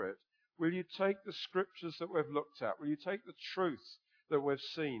Spirit, will you take the scriptures that we've looked at? Will you take the truth that we've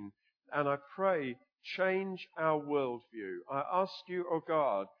seen? And I pray, change our worldview. I ask you, O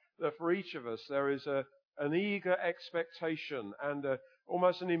God, that for each of us there is an eager expectation and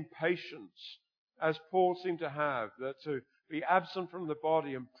almost an impatience, as Paul seemed to have, that to be absent from the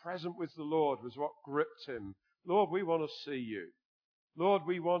body and present with the Lord was what gripped him. Lord, we want to see you. Lord,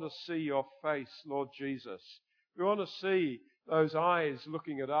 we want to see your face, Lord Jesus. We want to see those eyes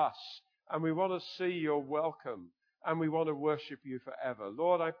looking at us, and we want to see your welcome, and we want to worship you forever.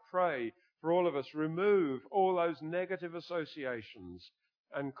 Lord, I pray for all of us, remove all those negative associations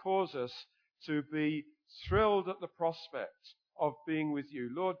and cause us to be thrilled at the prospect of being with you.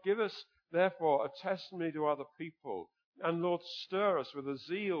 Lord, give us, therefore, a testimony to other people. And Lord, stir us with a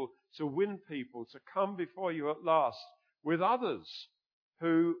zeal to win people, to come before you at last with others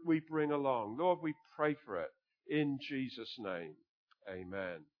who we bring along. Lord, we pray for it in Jesus' name.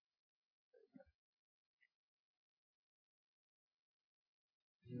 Amen.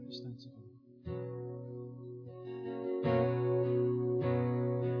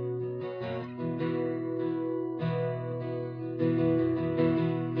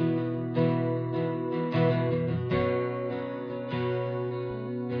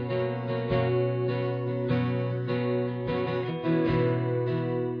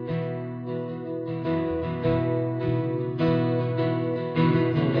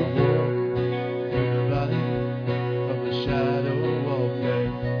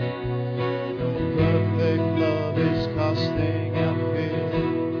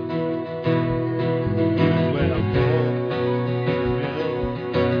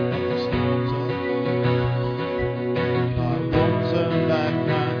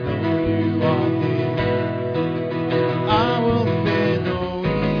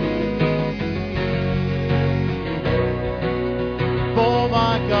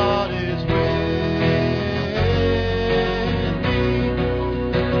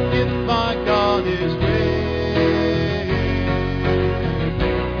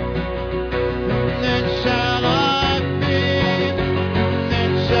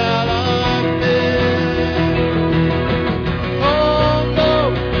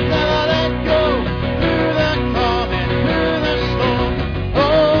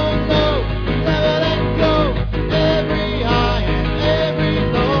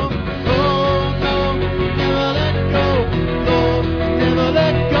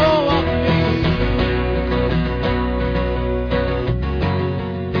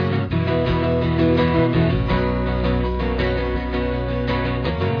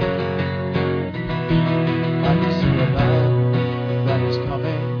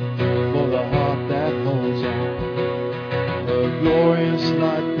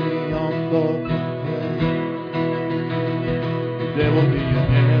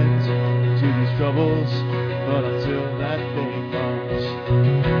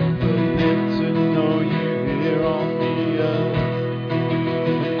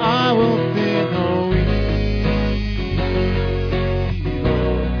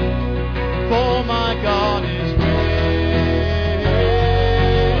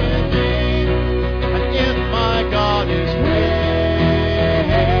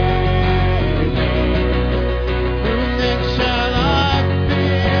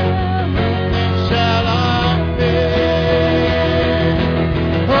 Shall I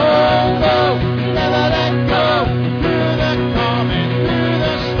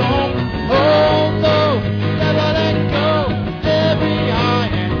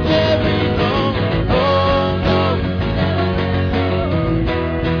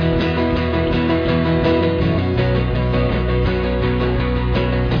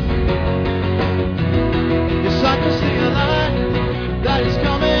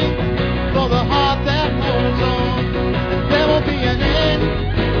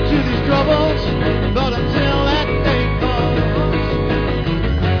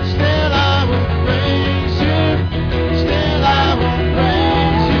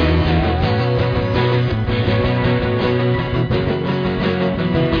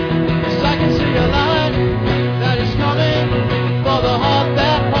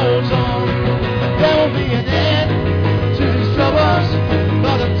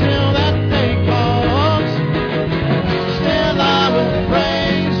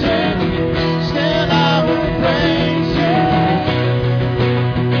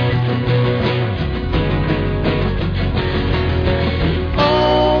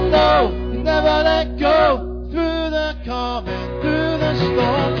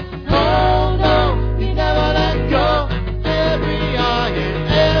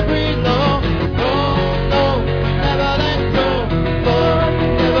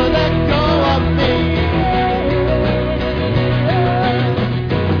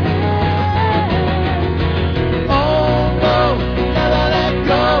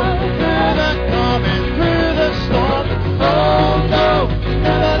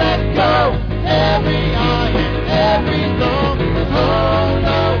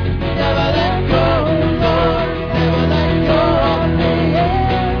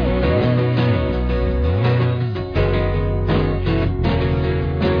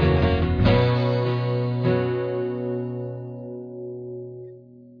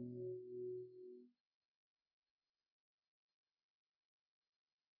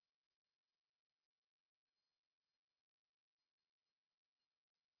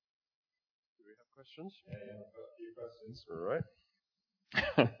questions? Yeah, I've got a few questions. All right.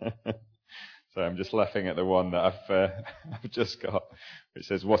 So I'm just laughing at the one that I've just got, which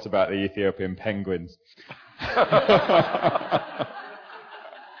says, "What about the Ethiopian penguins?"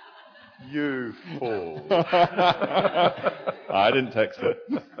 You fool. I didn't text it.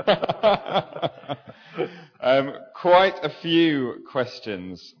 Quite a few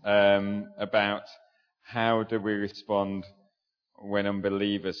questions about how do we respond when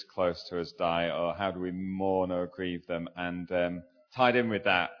unbelievers close to us die, or how do we mourn or grieve them? And tied in with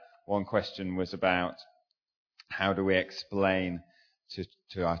that, one question was about how do we explain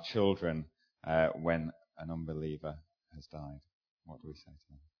to our children when an unbeliever has died? What do we say to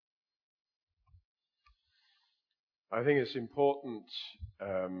them? I think it's important.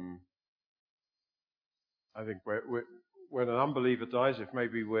 I think when an unbeliever dies, if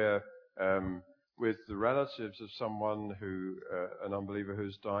maybe we're with the relatives of someone an unbeliever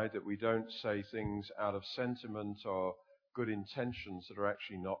who's died, that we don't say things out of sentiment or good intentions that are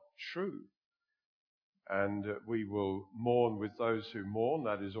actually not true. And we will mourn with those who mourn.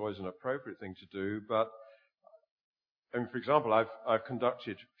 That is always an appropriate thing to do. But, for example, I've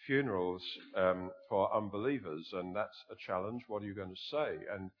conducted funerals for unbelievers, and that's a challenge. What are you going to say?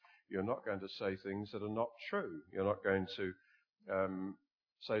 And you're not going to say things that are not true. You're not going to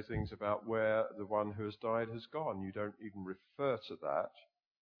say things about where the one who has died has gone. You don't even refer to that.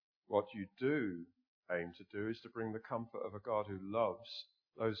 What you do aim to do is to bring the comfort of a God who loves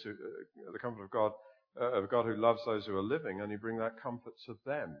those who, the comfort of a God who loves those who are living, and you bring that comfort to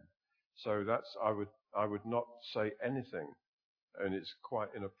them. So I would not say anything, and it's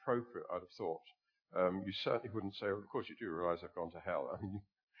quite inappropriate, I'd have thought. You certainly wouldn't say, well, of course you do realize I've gone to hell. I mean,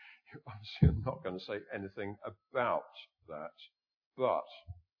 you obviously are not going to say anything about that, but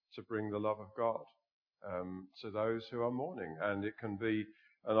to bring the love of God to those who are mourning. And it can be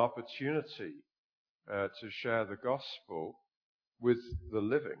an opportunity to share the gospel with the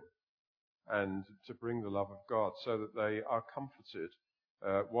living and to bring the love of God so that they are comforted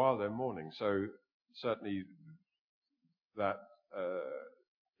while they're mourning. So certainly that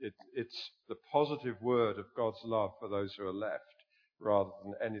it's the positive word of God's love for those who are left rather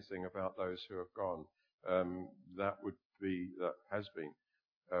than anything about those who have gone. That has been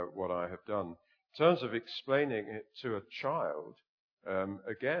what I have done. In terms of explaining it to a child,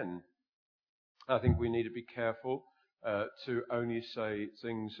 again, I think we need to be careful to only say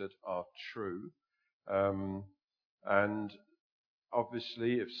things that are true. And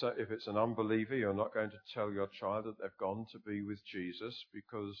obviously, if it's an unbeliever, you're not going to tell your child that they've gone to be with Jesus,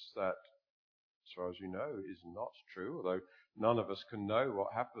 because that, as far as you know, is not true, although none of us can know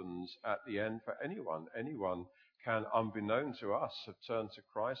what happens at the end for anyone. Anyone can, unbeknown to us, have turned to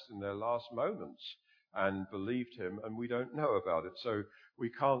Christ in their last moments and believed him, and we don't know about it. So we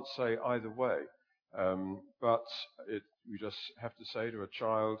can't say either way. But you just have to say to a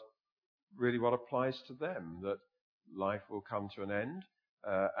child really what applies to them, that life will come to an end,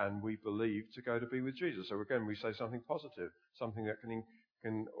 and we believe to go to be with Jesus. So again, we say something positive, something that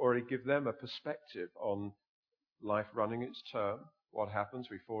can already give them a perspective on life running its term. What happens?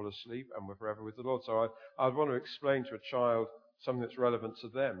 We fall asleep and we're forever with the Lord. So I'd want to explain to a child something that's relevant to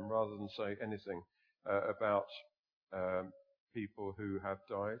them rather than say anything about people who have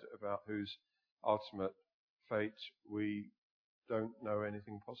died, about whose ultimate fate we don't know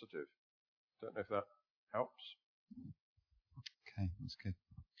anything positive. Don't know if that helps. Okay, that's good.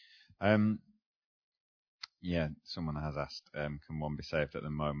 Yeah, someone has asked, can one be saved at the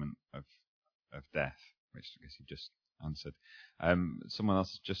moment of death? Which I guess you just answered. Someone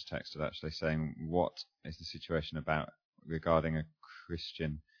else just texted actually saying, what is the situation regarding a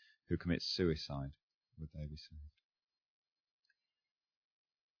Christian who commits suicide? Would they be saved?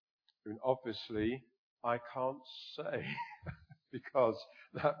 I mean, obviously, I can't say because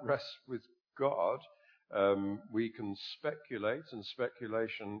that rests with God. We can speculate, and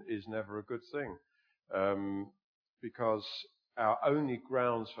speculation is never a good thing, because our only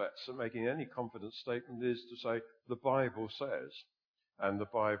grounds for making any confident statement is to say the Bible says, and the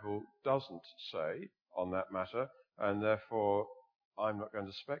Bible doesn't say on that matter, and therefore I'm not going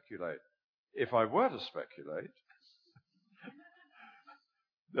to speculate. If I were to speculate,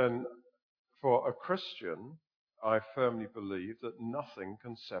 then for a Christian, I firmly believe that nothing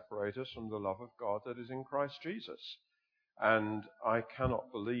can separate us from the love of God that is in Christ Jesus. And I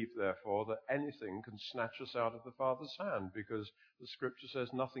cannot believe, therefore, that anything can snatch us out of the Father's hand, because the Scripture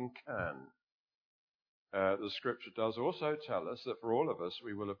says nothing can. The Scripture does also tell us that for all of us,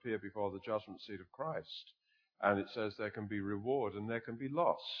 we will appear before the judgment seat of Christ. And it says there can be reward and there can be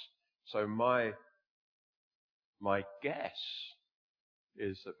loss. So my guess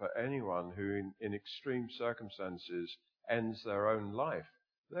is that for anyone who in extreme circumstances ends their own life,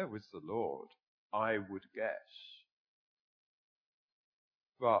 they're with the Lord, I would guess.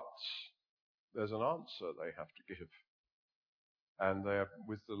 But there's an answer they have to give. And they're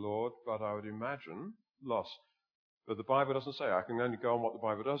with the Lord, but I would imagine lost. But the Bible doesn't say. I can only go on what the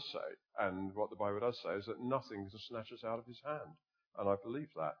Bible does say. And what the Bible does say is that nothing can snatch us out of his hand. And I believe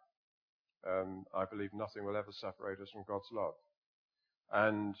that. I believe nothing will ever separate us from God's love.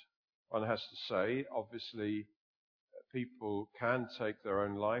 And one has to say, obviously, people can take their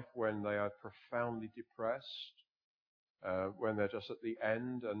own life when they are profoundly depressed, when they're just at the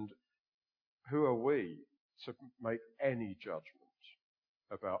end. And who are we to make any judgment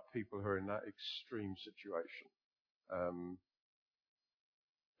about people who are in that extreme situation? I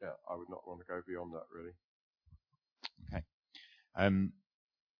would not want to go beyond that, really. Okay.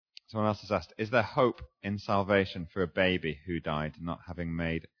 Someone else has asked, is there hope in salvation for a baby who died not having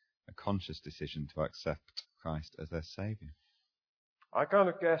made a conscious decision to accept Christ as their Saviour? I kind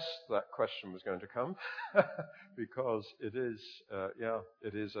of guessed that question was going to come because it is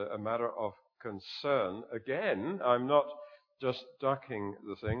a matter of concern. Again, I'm not just ducking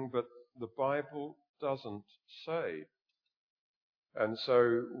the thing, but the Bible doesn't say. And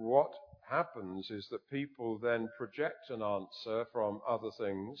so what happens is that people then project an answer from other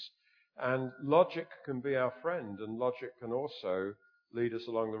things, and logic can be our friend, and logic can also lead us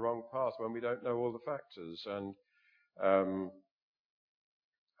along the wrong path when we don't know all the factors. And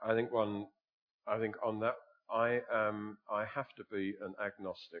I think on that I have to be an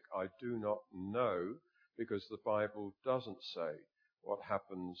agnostic. I do not know, because the Bible doesn't say what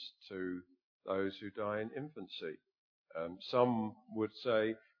happens to those who die in infancy. Some would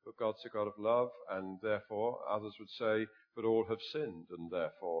say, but God's a God of love, and therefore others would say, but all have sinned, and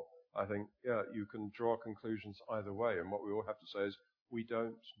therefore. I think, you can draw conclusions either way, and what we all have to say is, we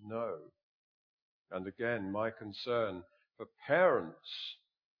don't know. And again, my concern for parents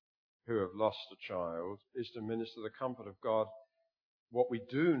who have lost a child is to minister the comfort of God, what we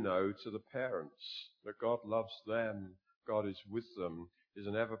do know, to the parents, that God loves them, God is with them, is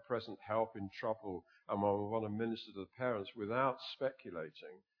an ever-present help in trouble, and we want to minister to the parents without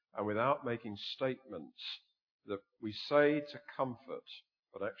speculating and without making statements that we say to comfort,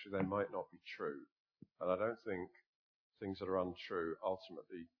 but actually they might not be true. And I don't think things that are untrue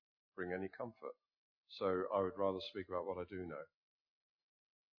ultimately bring any comfort. So I would rather speak about what I do know.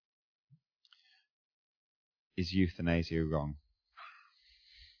 Is euthanasia wrong?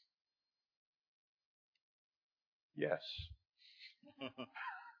 Yes.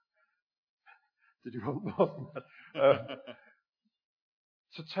 Did you want more than that?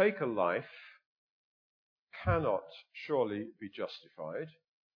 To take a life cannot surely be justified,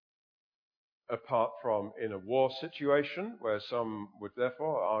 apart from in a war situation, where some would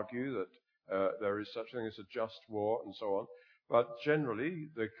therefore argue that there is such a thing as a just war and so on. But generally,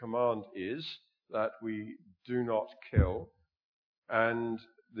 the command is that we do not kill, and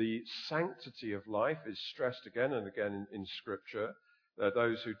the sanctity of life is stressed again and again in Scripture, that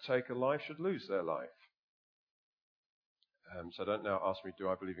those who take a life should lose their life. So don't now ask me, do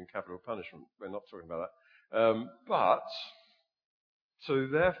I believe in capital punishment? We're not talking about that. But to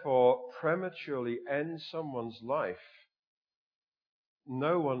therefore prematurely end someone's life,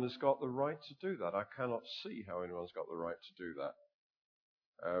 no one has got the right to do that. I cannot see how anyone's got the right to do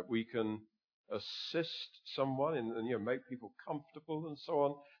that. We can assist someone and make people comfortable and so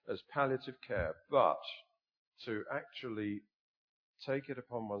on. There's palliative care, but to actually take it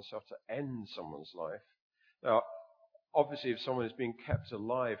upon oneself to end someone's life. Now, obviously, if someone is being kept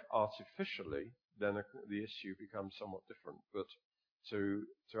alive artificially, then the issue becomes somewhat different. But to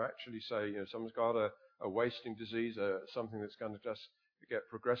actually say, someone's got a wasting disease, something that's going to just get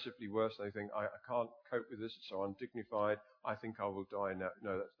progressively worse, and they think, I can't cope with this, it's so undignified, I think I will die now.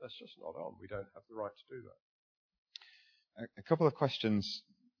 No, that's just not on. We don't have the right to do that. A couple of questions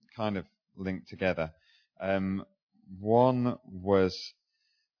kind of linked together. One was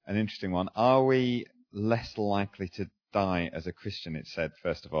an interesting one. Are we less likely to die as a Christian, it said,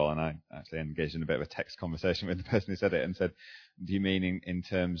 first of all, and I actually engaged in a bit of a text conversation with the person who said it and said, do you mean in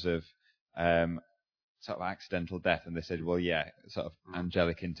terms of sort of accidental death? And they said, well, yeah, sort of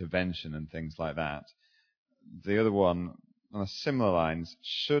angelic intervention and things like that. The other one, on similar lines,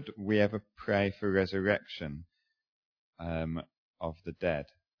 should we ever pray for resurrection of the dead,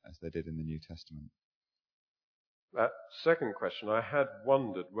 as they did in the New Testament? That second question, I had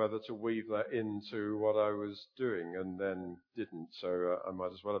wondered whether to weave that into what I was doing and then didn't, so I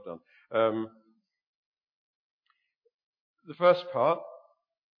might as well have done. The first part,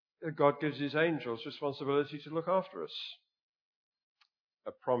 God gives his angels responsibility to look after us.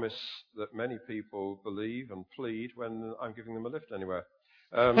 a promise that many people believe and plead when I'm giving them a lift anywhere.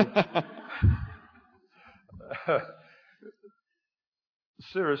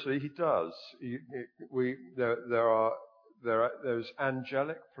 Seriously, he does. There's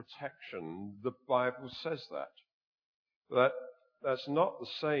angelic protection. The Bible says that. That's not the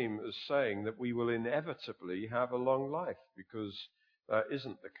same as saying that we will inevitably have a long life, because that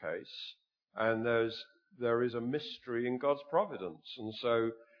isn't the case. And there is a mystery in God's providence. And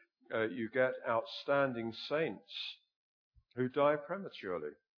so you get outstanding saints who die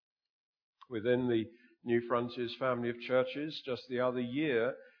prematurely. Within the New Frontiers family of churches, just the other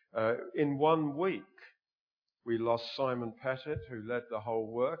year, in 1 week, we lost Simon Pettit, who led the whole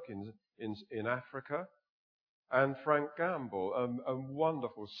work in Africa, and Frank Gamble, a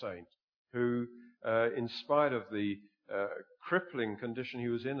wonderful saint who, in spite of the crippling condition he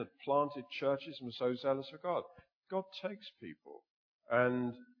was in, had planted churches and was so zealous for God. God takes people,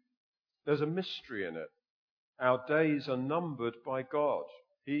 and there's a mystery in it. Our days are numbered by God.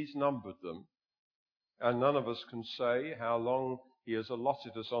 He's numbered them, and none of us can say how long he has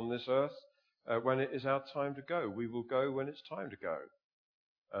allotted us on this earth when it is our time to go. We will go when it's time to go.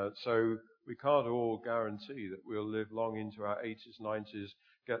 So we can't all guarantee that we'll live long into our 80s, 90s,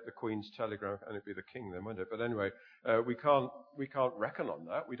 get the Queen's telegram, and it'd be the King then, won't it? But anyway, we can't reckon on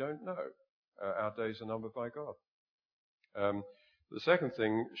that. We don't know. Our days are numbered by God. The second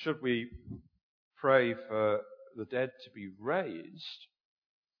thing, should we pray for the dead to be raised?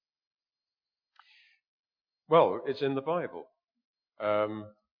 Well, it's in the Bible.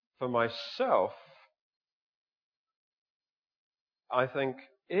 For myself, I think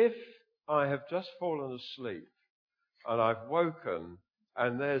if I have just fallen asleep and I've woken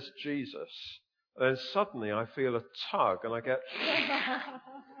and there's Jesus, then suddenly I feel a tug and I get,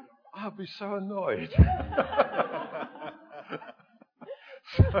 I'll be so annoyed.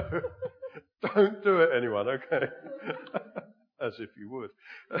 So, don't do it, anyone, okay? As if you would.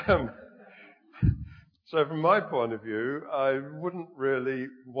 So from my point of view, I wouldn't really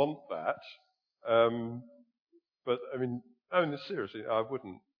want that. But I mean, seriously, I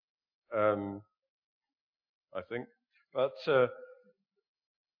wouldn't. I think. But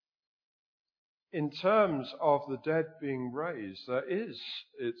in terms of the dead being raised,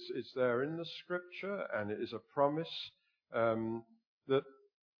 it's there in the Scripture, and it is a promise that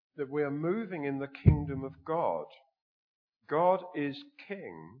we are moving in the kingdom of God. God is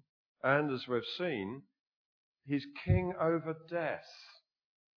king, and as we've seen, he's king over death.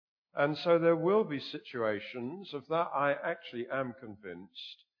 And so there will be situations, of that I actually am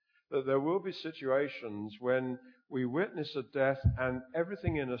convinced, that there will be situations when we witness a death and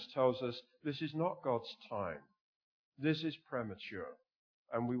everything in us tells us this is not God's time. This is premature.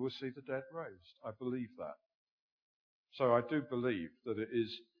 And we will see the dead raised. I believe that. So I do believe that it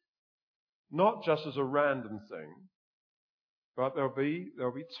is not just as a random thing, but there'll be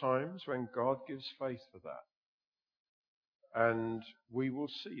times when God gives faith for that. And we will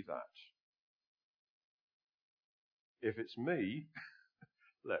see that. If it's me,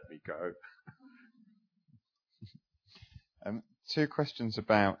 let me go. 2 questions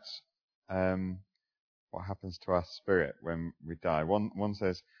about what happens to our spirit when we die. One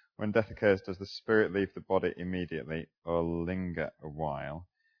says, when death occurs, does the spirit leave the body immediately or linger a while?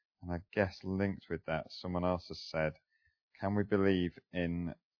 And I guess linked with that, someone else has said, can we believe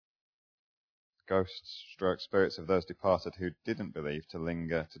in ghosts / spirits of those departed who didn't believe to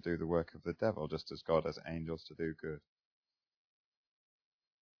linger to do the work of the devil, just as God has angels to do good?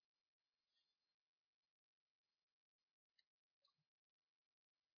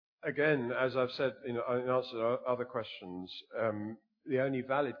 Again, as I've said in answer to other questions, the only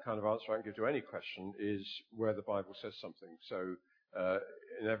valid kind of answer I can give to any question is where the Bible says something. So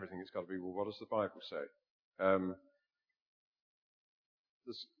in everything it's got to be, well, what does the Bible say?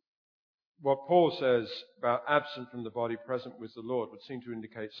 What Paul says about absent from the body, present with the Lord, would seem to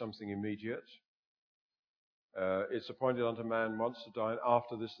indicate something immediate. It's appointed unto man once to die, and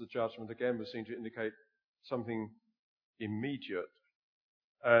after this the judgment, again would seem to indicate something immediate.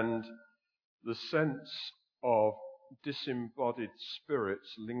 And the sense of disembodied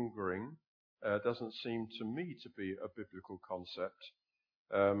spirits lingering doesn't seem to me to be a biblical concept.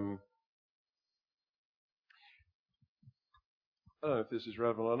 I don't know if this is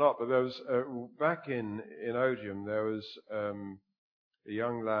relevant or not, but there was back in Odium, there was a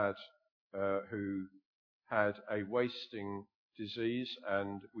young lad who had a wasting disease,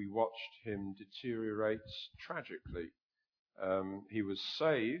 and we watched him deteriorate tragically. He was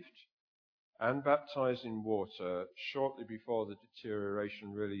saved and baptized in water shortly before the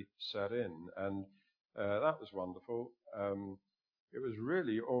deterioration really set in, and that was wonderful. it was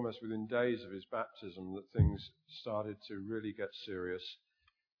really almost within days of his baptism that things started to really get serious.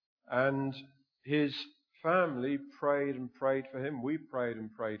 And his family prayed and prayed for him. We prayed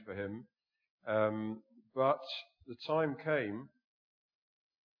and prayed for him. But the time came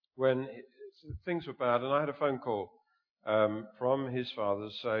when things were bad, and I had a phone call from his father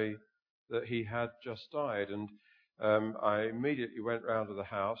to say that he had just died. And I immediately went round to the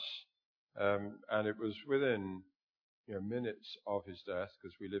house, and it was within minutes of his death,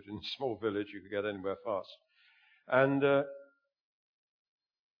 because we lived in a small village, you could get anywhere fast. And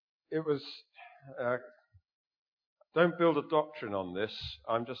it was, don't build a doctrine on this,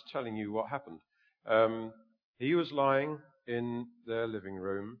 I'm just telling you what happened. He was lying in their living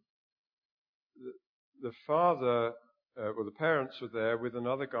room. The father, the parents were there with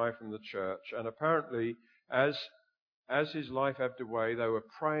another guy from the church, and apparently as his life ebbed away, they were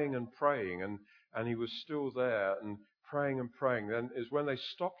praying and praying, and he was still there and praying and praying. Then is when they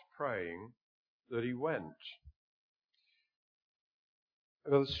stopped praying that he went.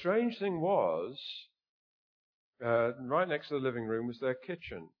 Well, the strange thing was, right next to the living room was their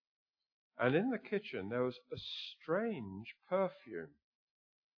kitchen. And in the kitchen there was a strange perfume.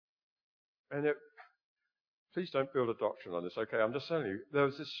 And please don't build a doctrine on this, okay? I'm just telling you, there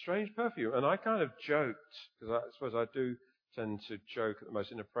was this strange perfume. And I kind of joked, because I suppose I do tend to joke at the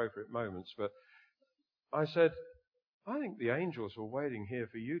most inappropriate moments, but I said, I think the angels were waiting here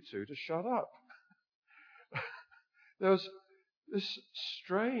for you two to shut up. There was this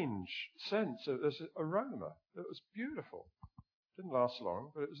strange sense of this aroma that was beautiful. Didn't last long,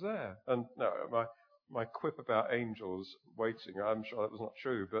 but it was there. And no, my quip about angels waiting, I'm sure that was not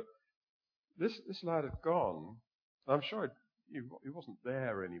true, but this lad had gone. I'm sure he wasn't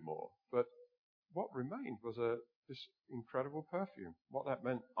there anymore, but what remained was this incredible perfume. What that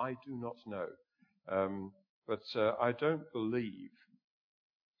meant, I do not know. But I don't believe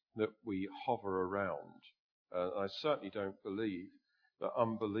that we hover around. I certainly don't believe that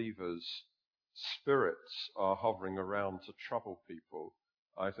unbelievers' spirits are hovering around to trouble people.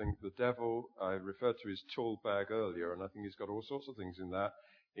 I think the devil, I referred to his tool bag earlier, and I think he's got all sorts of things in that,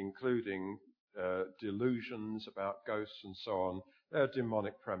 including delusions about ghosts and so on. There are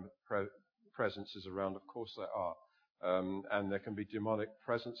demonic presences around, of course there are. And there can be demonic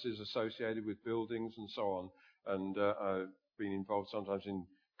presences associated with buildings and so on. And I've been involved sometimes in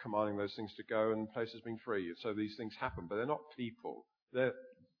commanding those things to go, and places being free. So these things happen, but they're not people. They're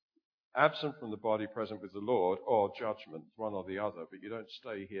absent from the body, present with the Lord, or judgment, one or the other. But you don't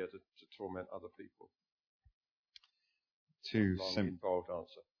stay here to torment other people. Involved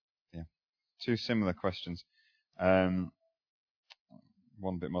answer. Yeah. Two similar questions. One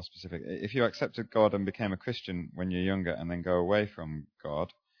a bit more specific. If you accepted God and became a Christian when you're younger and then go away from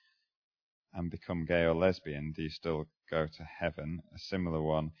God and become gay or lesbian, do you still go to heaven? A similar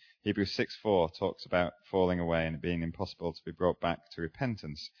one. Hebrews 6:4 talks about falling away and it being impossible to be brought back to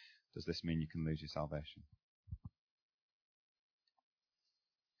repentance. Does this mean you can lose your salvation?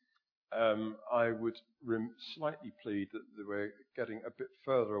 I would slightly plead that we're getting a bit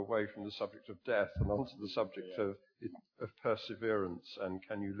further away from the subject of death and onto the subject of perseverance and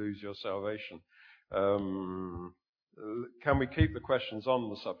can you lose your salvation. Can we keep the questions on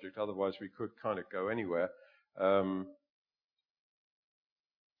the subject? Otherwise we could kind of go anywhere.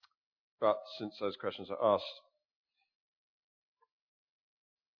 But since those questions are asked,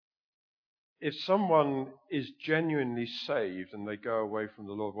 if someone is genuinely saved and they go away from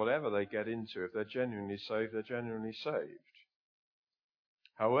the Lord, whatever they get into, if they're genuinely saved, they're genuinely saved.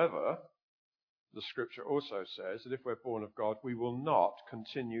 However, the scripture also says that if we're born of God, we will not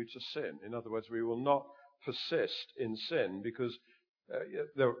continue to sin. In other words, we will not persist in sin because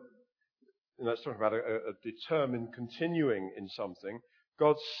that's talking about a determined continuing in something.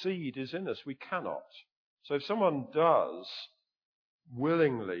 God's seed is in us. We cannot. So if someone does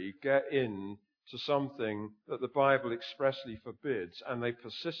willingly get in to something that the Bible expressly forbids and they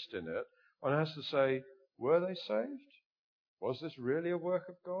persist in it, one has to say, were they saved? Was this really a work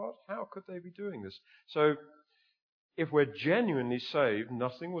of God? How could they be doing this? So if we're genuinely saved,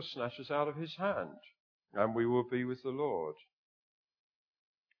 nothing will snatch us out of his hand and we will be with the Lord.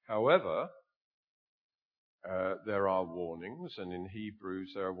 However, there are warnings, and in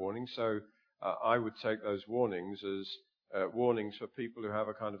Hebrews there are warnings. So I would take those warnings as warnings for people who have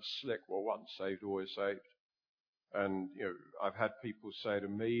a kind of slick, well, once saved, always saved. And, I've had people say to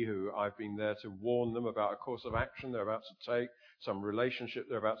me who I've been there to warn them about a course of action they're about to take, some relationship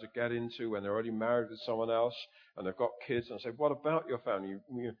they're about to get into when they're already married with someone else and they've got kids. And I say, what about your family?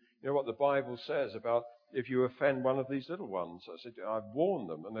 You know what the Bible says about if you offend one of these little ones? I said, I've warned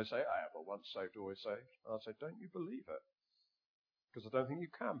them. And they say, I have a once saved, always saved. And I say, don't you believe it? because I don't think you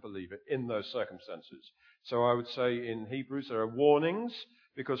can believe it in those circumstances. So I would say in Hebrews there are warnings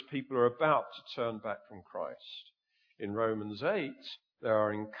because people are about to turn back from Christ. In Romans 8, there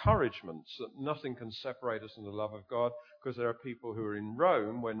are encouragements that nothing can separate us from the love of God, because there are people who are in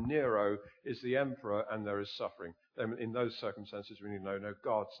Rome when Nero is the emperor and there is suffering. Then in those circumstances, we need to know, no,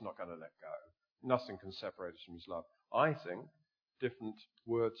 God's not going to let go. Nothing can separate us from his love. I think different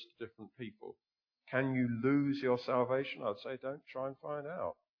words to different people. Can you lose your salvation? I'd say don't try and find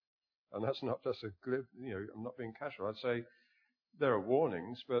out. And that's not just a glib, I'm not being casual. I'd say there are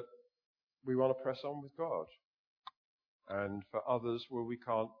warnings, but we want to press on with God. And for others, well, we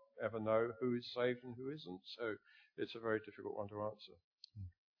can't ever know who is saved and who isn't. So it's a very difficult one to answer.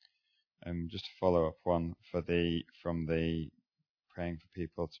 Just to follow up one from the praying for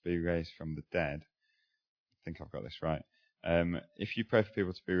people to be raised from the dead. I think I've got this right. If you pray for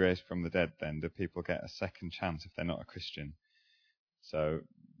people to be raised from the dead, then do people get a second chance if they're not a Christian? So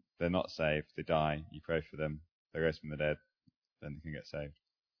they're not saved, they die, you pray for them, they're raised from the dead, then they can get saved.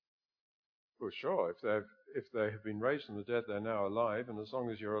 Well, sure. If they have been raised from the dead, they're now alive, and as long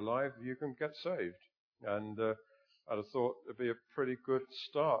as you're alive, you can get saved. And I'd have thought it'd be a pretty good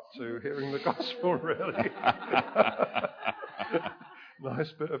start to hearing the gospel, really.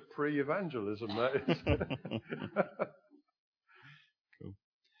 Nice bit of pre-evangelism, that is. Cool.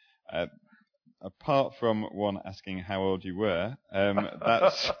 Apart from one asking how old you were,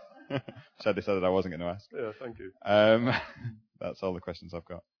 that's which I decided I wasn't going to ask. Yeah, thank you. That's all the questions I've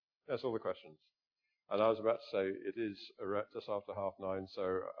got. That's all the questions. And I was about to say it is just after 9:30, so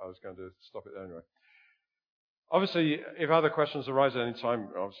I was going to stop it there anyway. Obviously, if other questions arise at any time,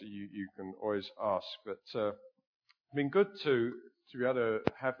 obviously you can always ask. But it's been good to be able to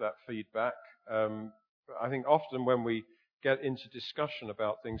have that feedback. I think often when we get into discussion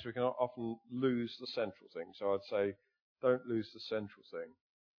about things, we can often lose the central thing. So I'd say don't lose the central thing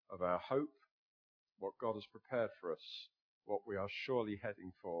of our hope, what God has prepared for us, what we are surely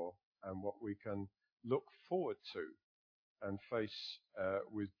heading for, and what we can look forward to and face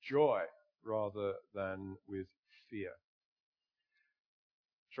with joy rather than with fear.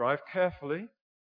 Drive carefully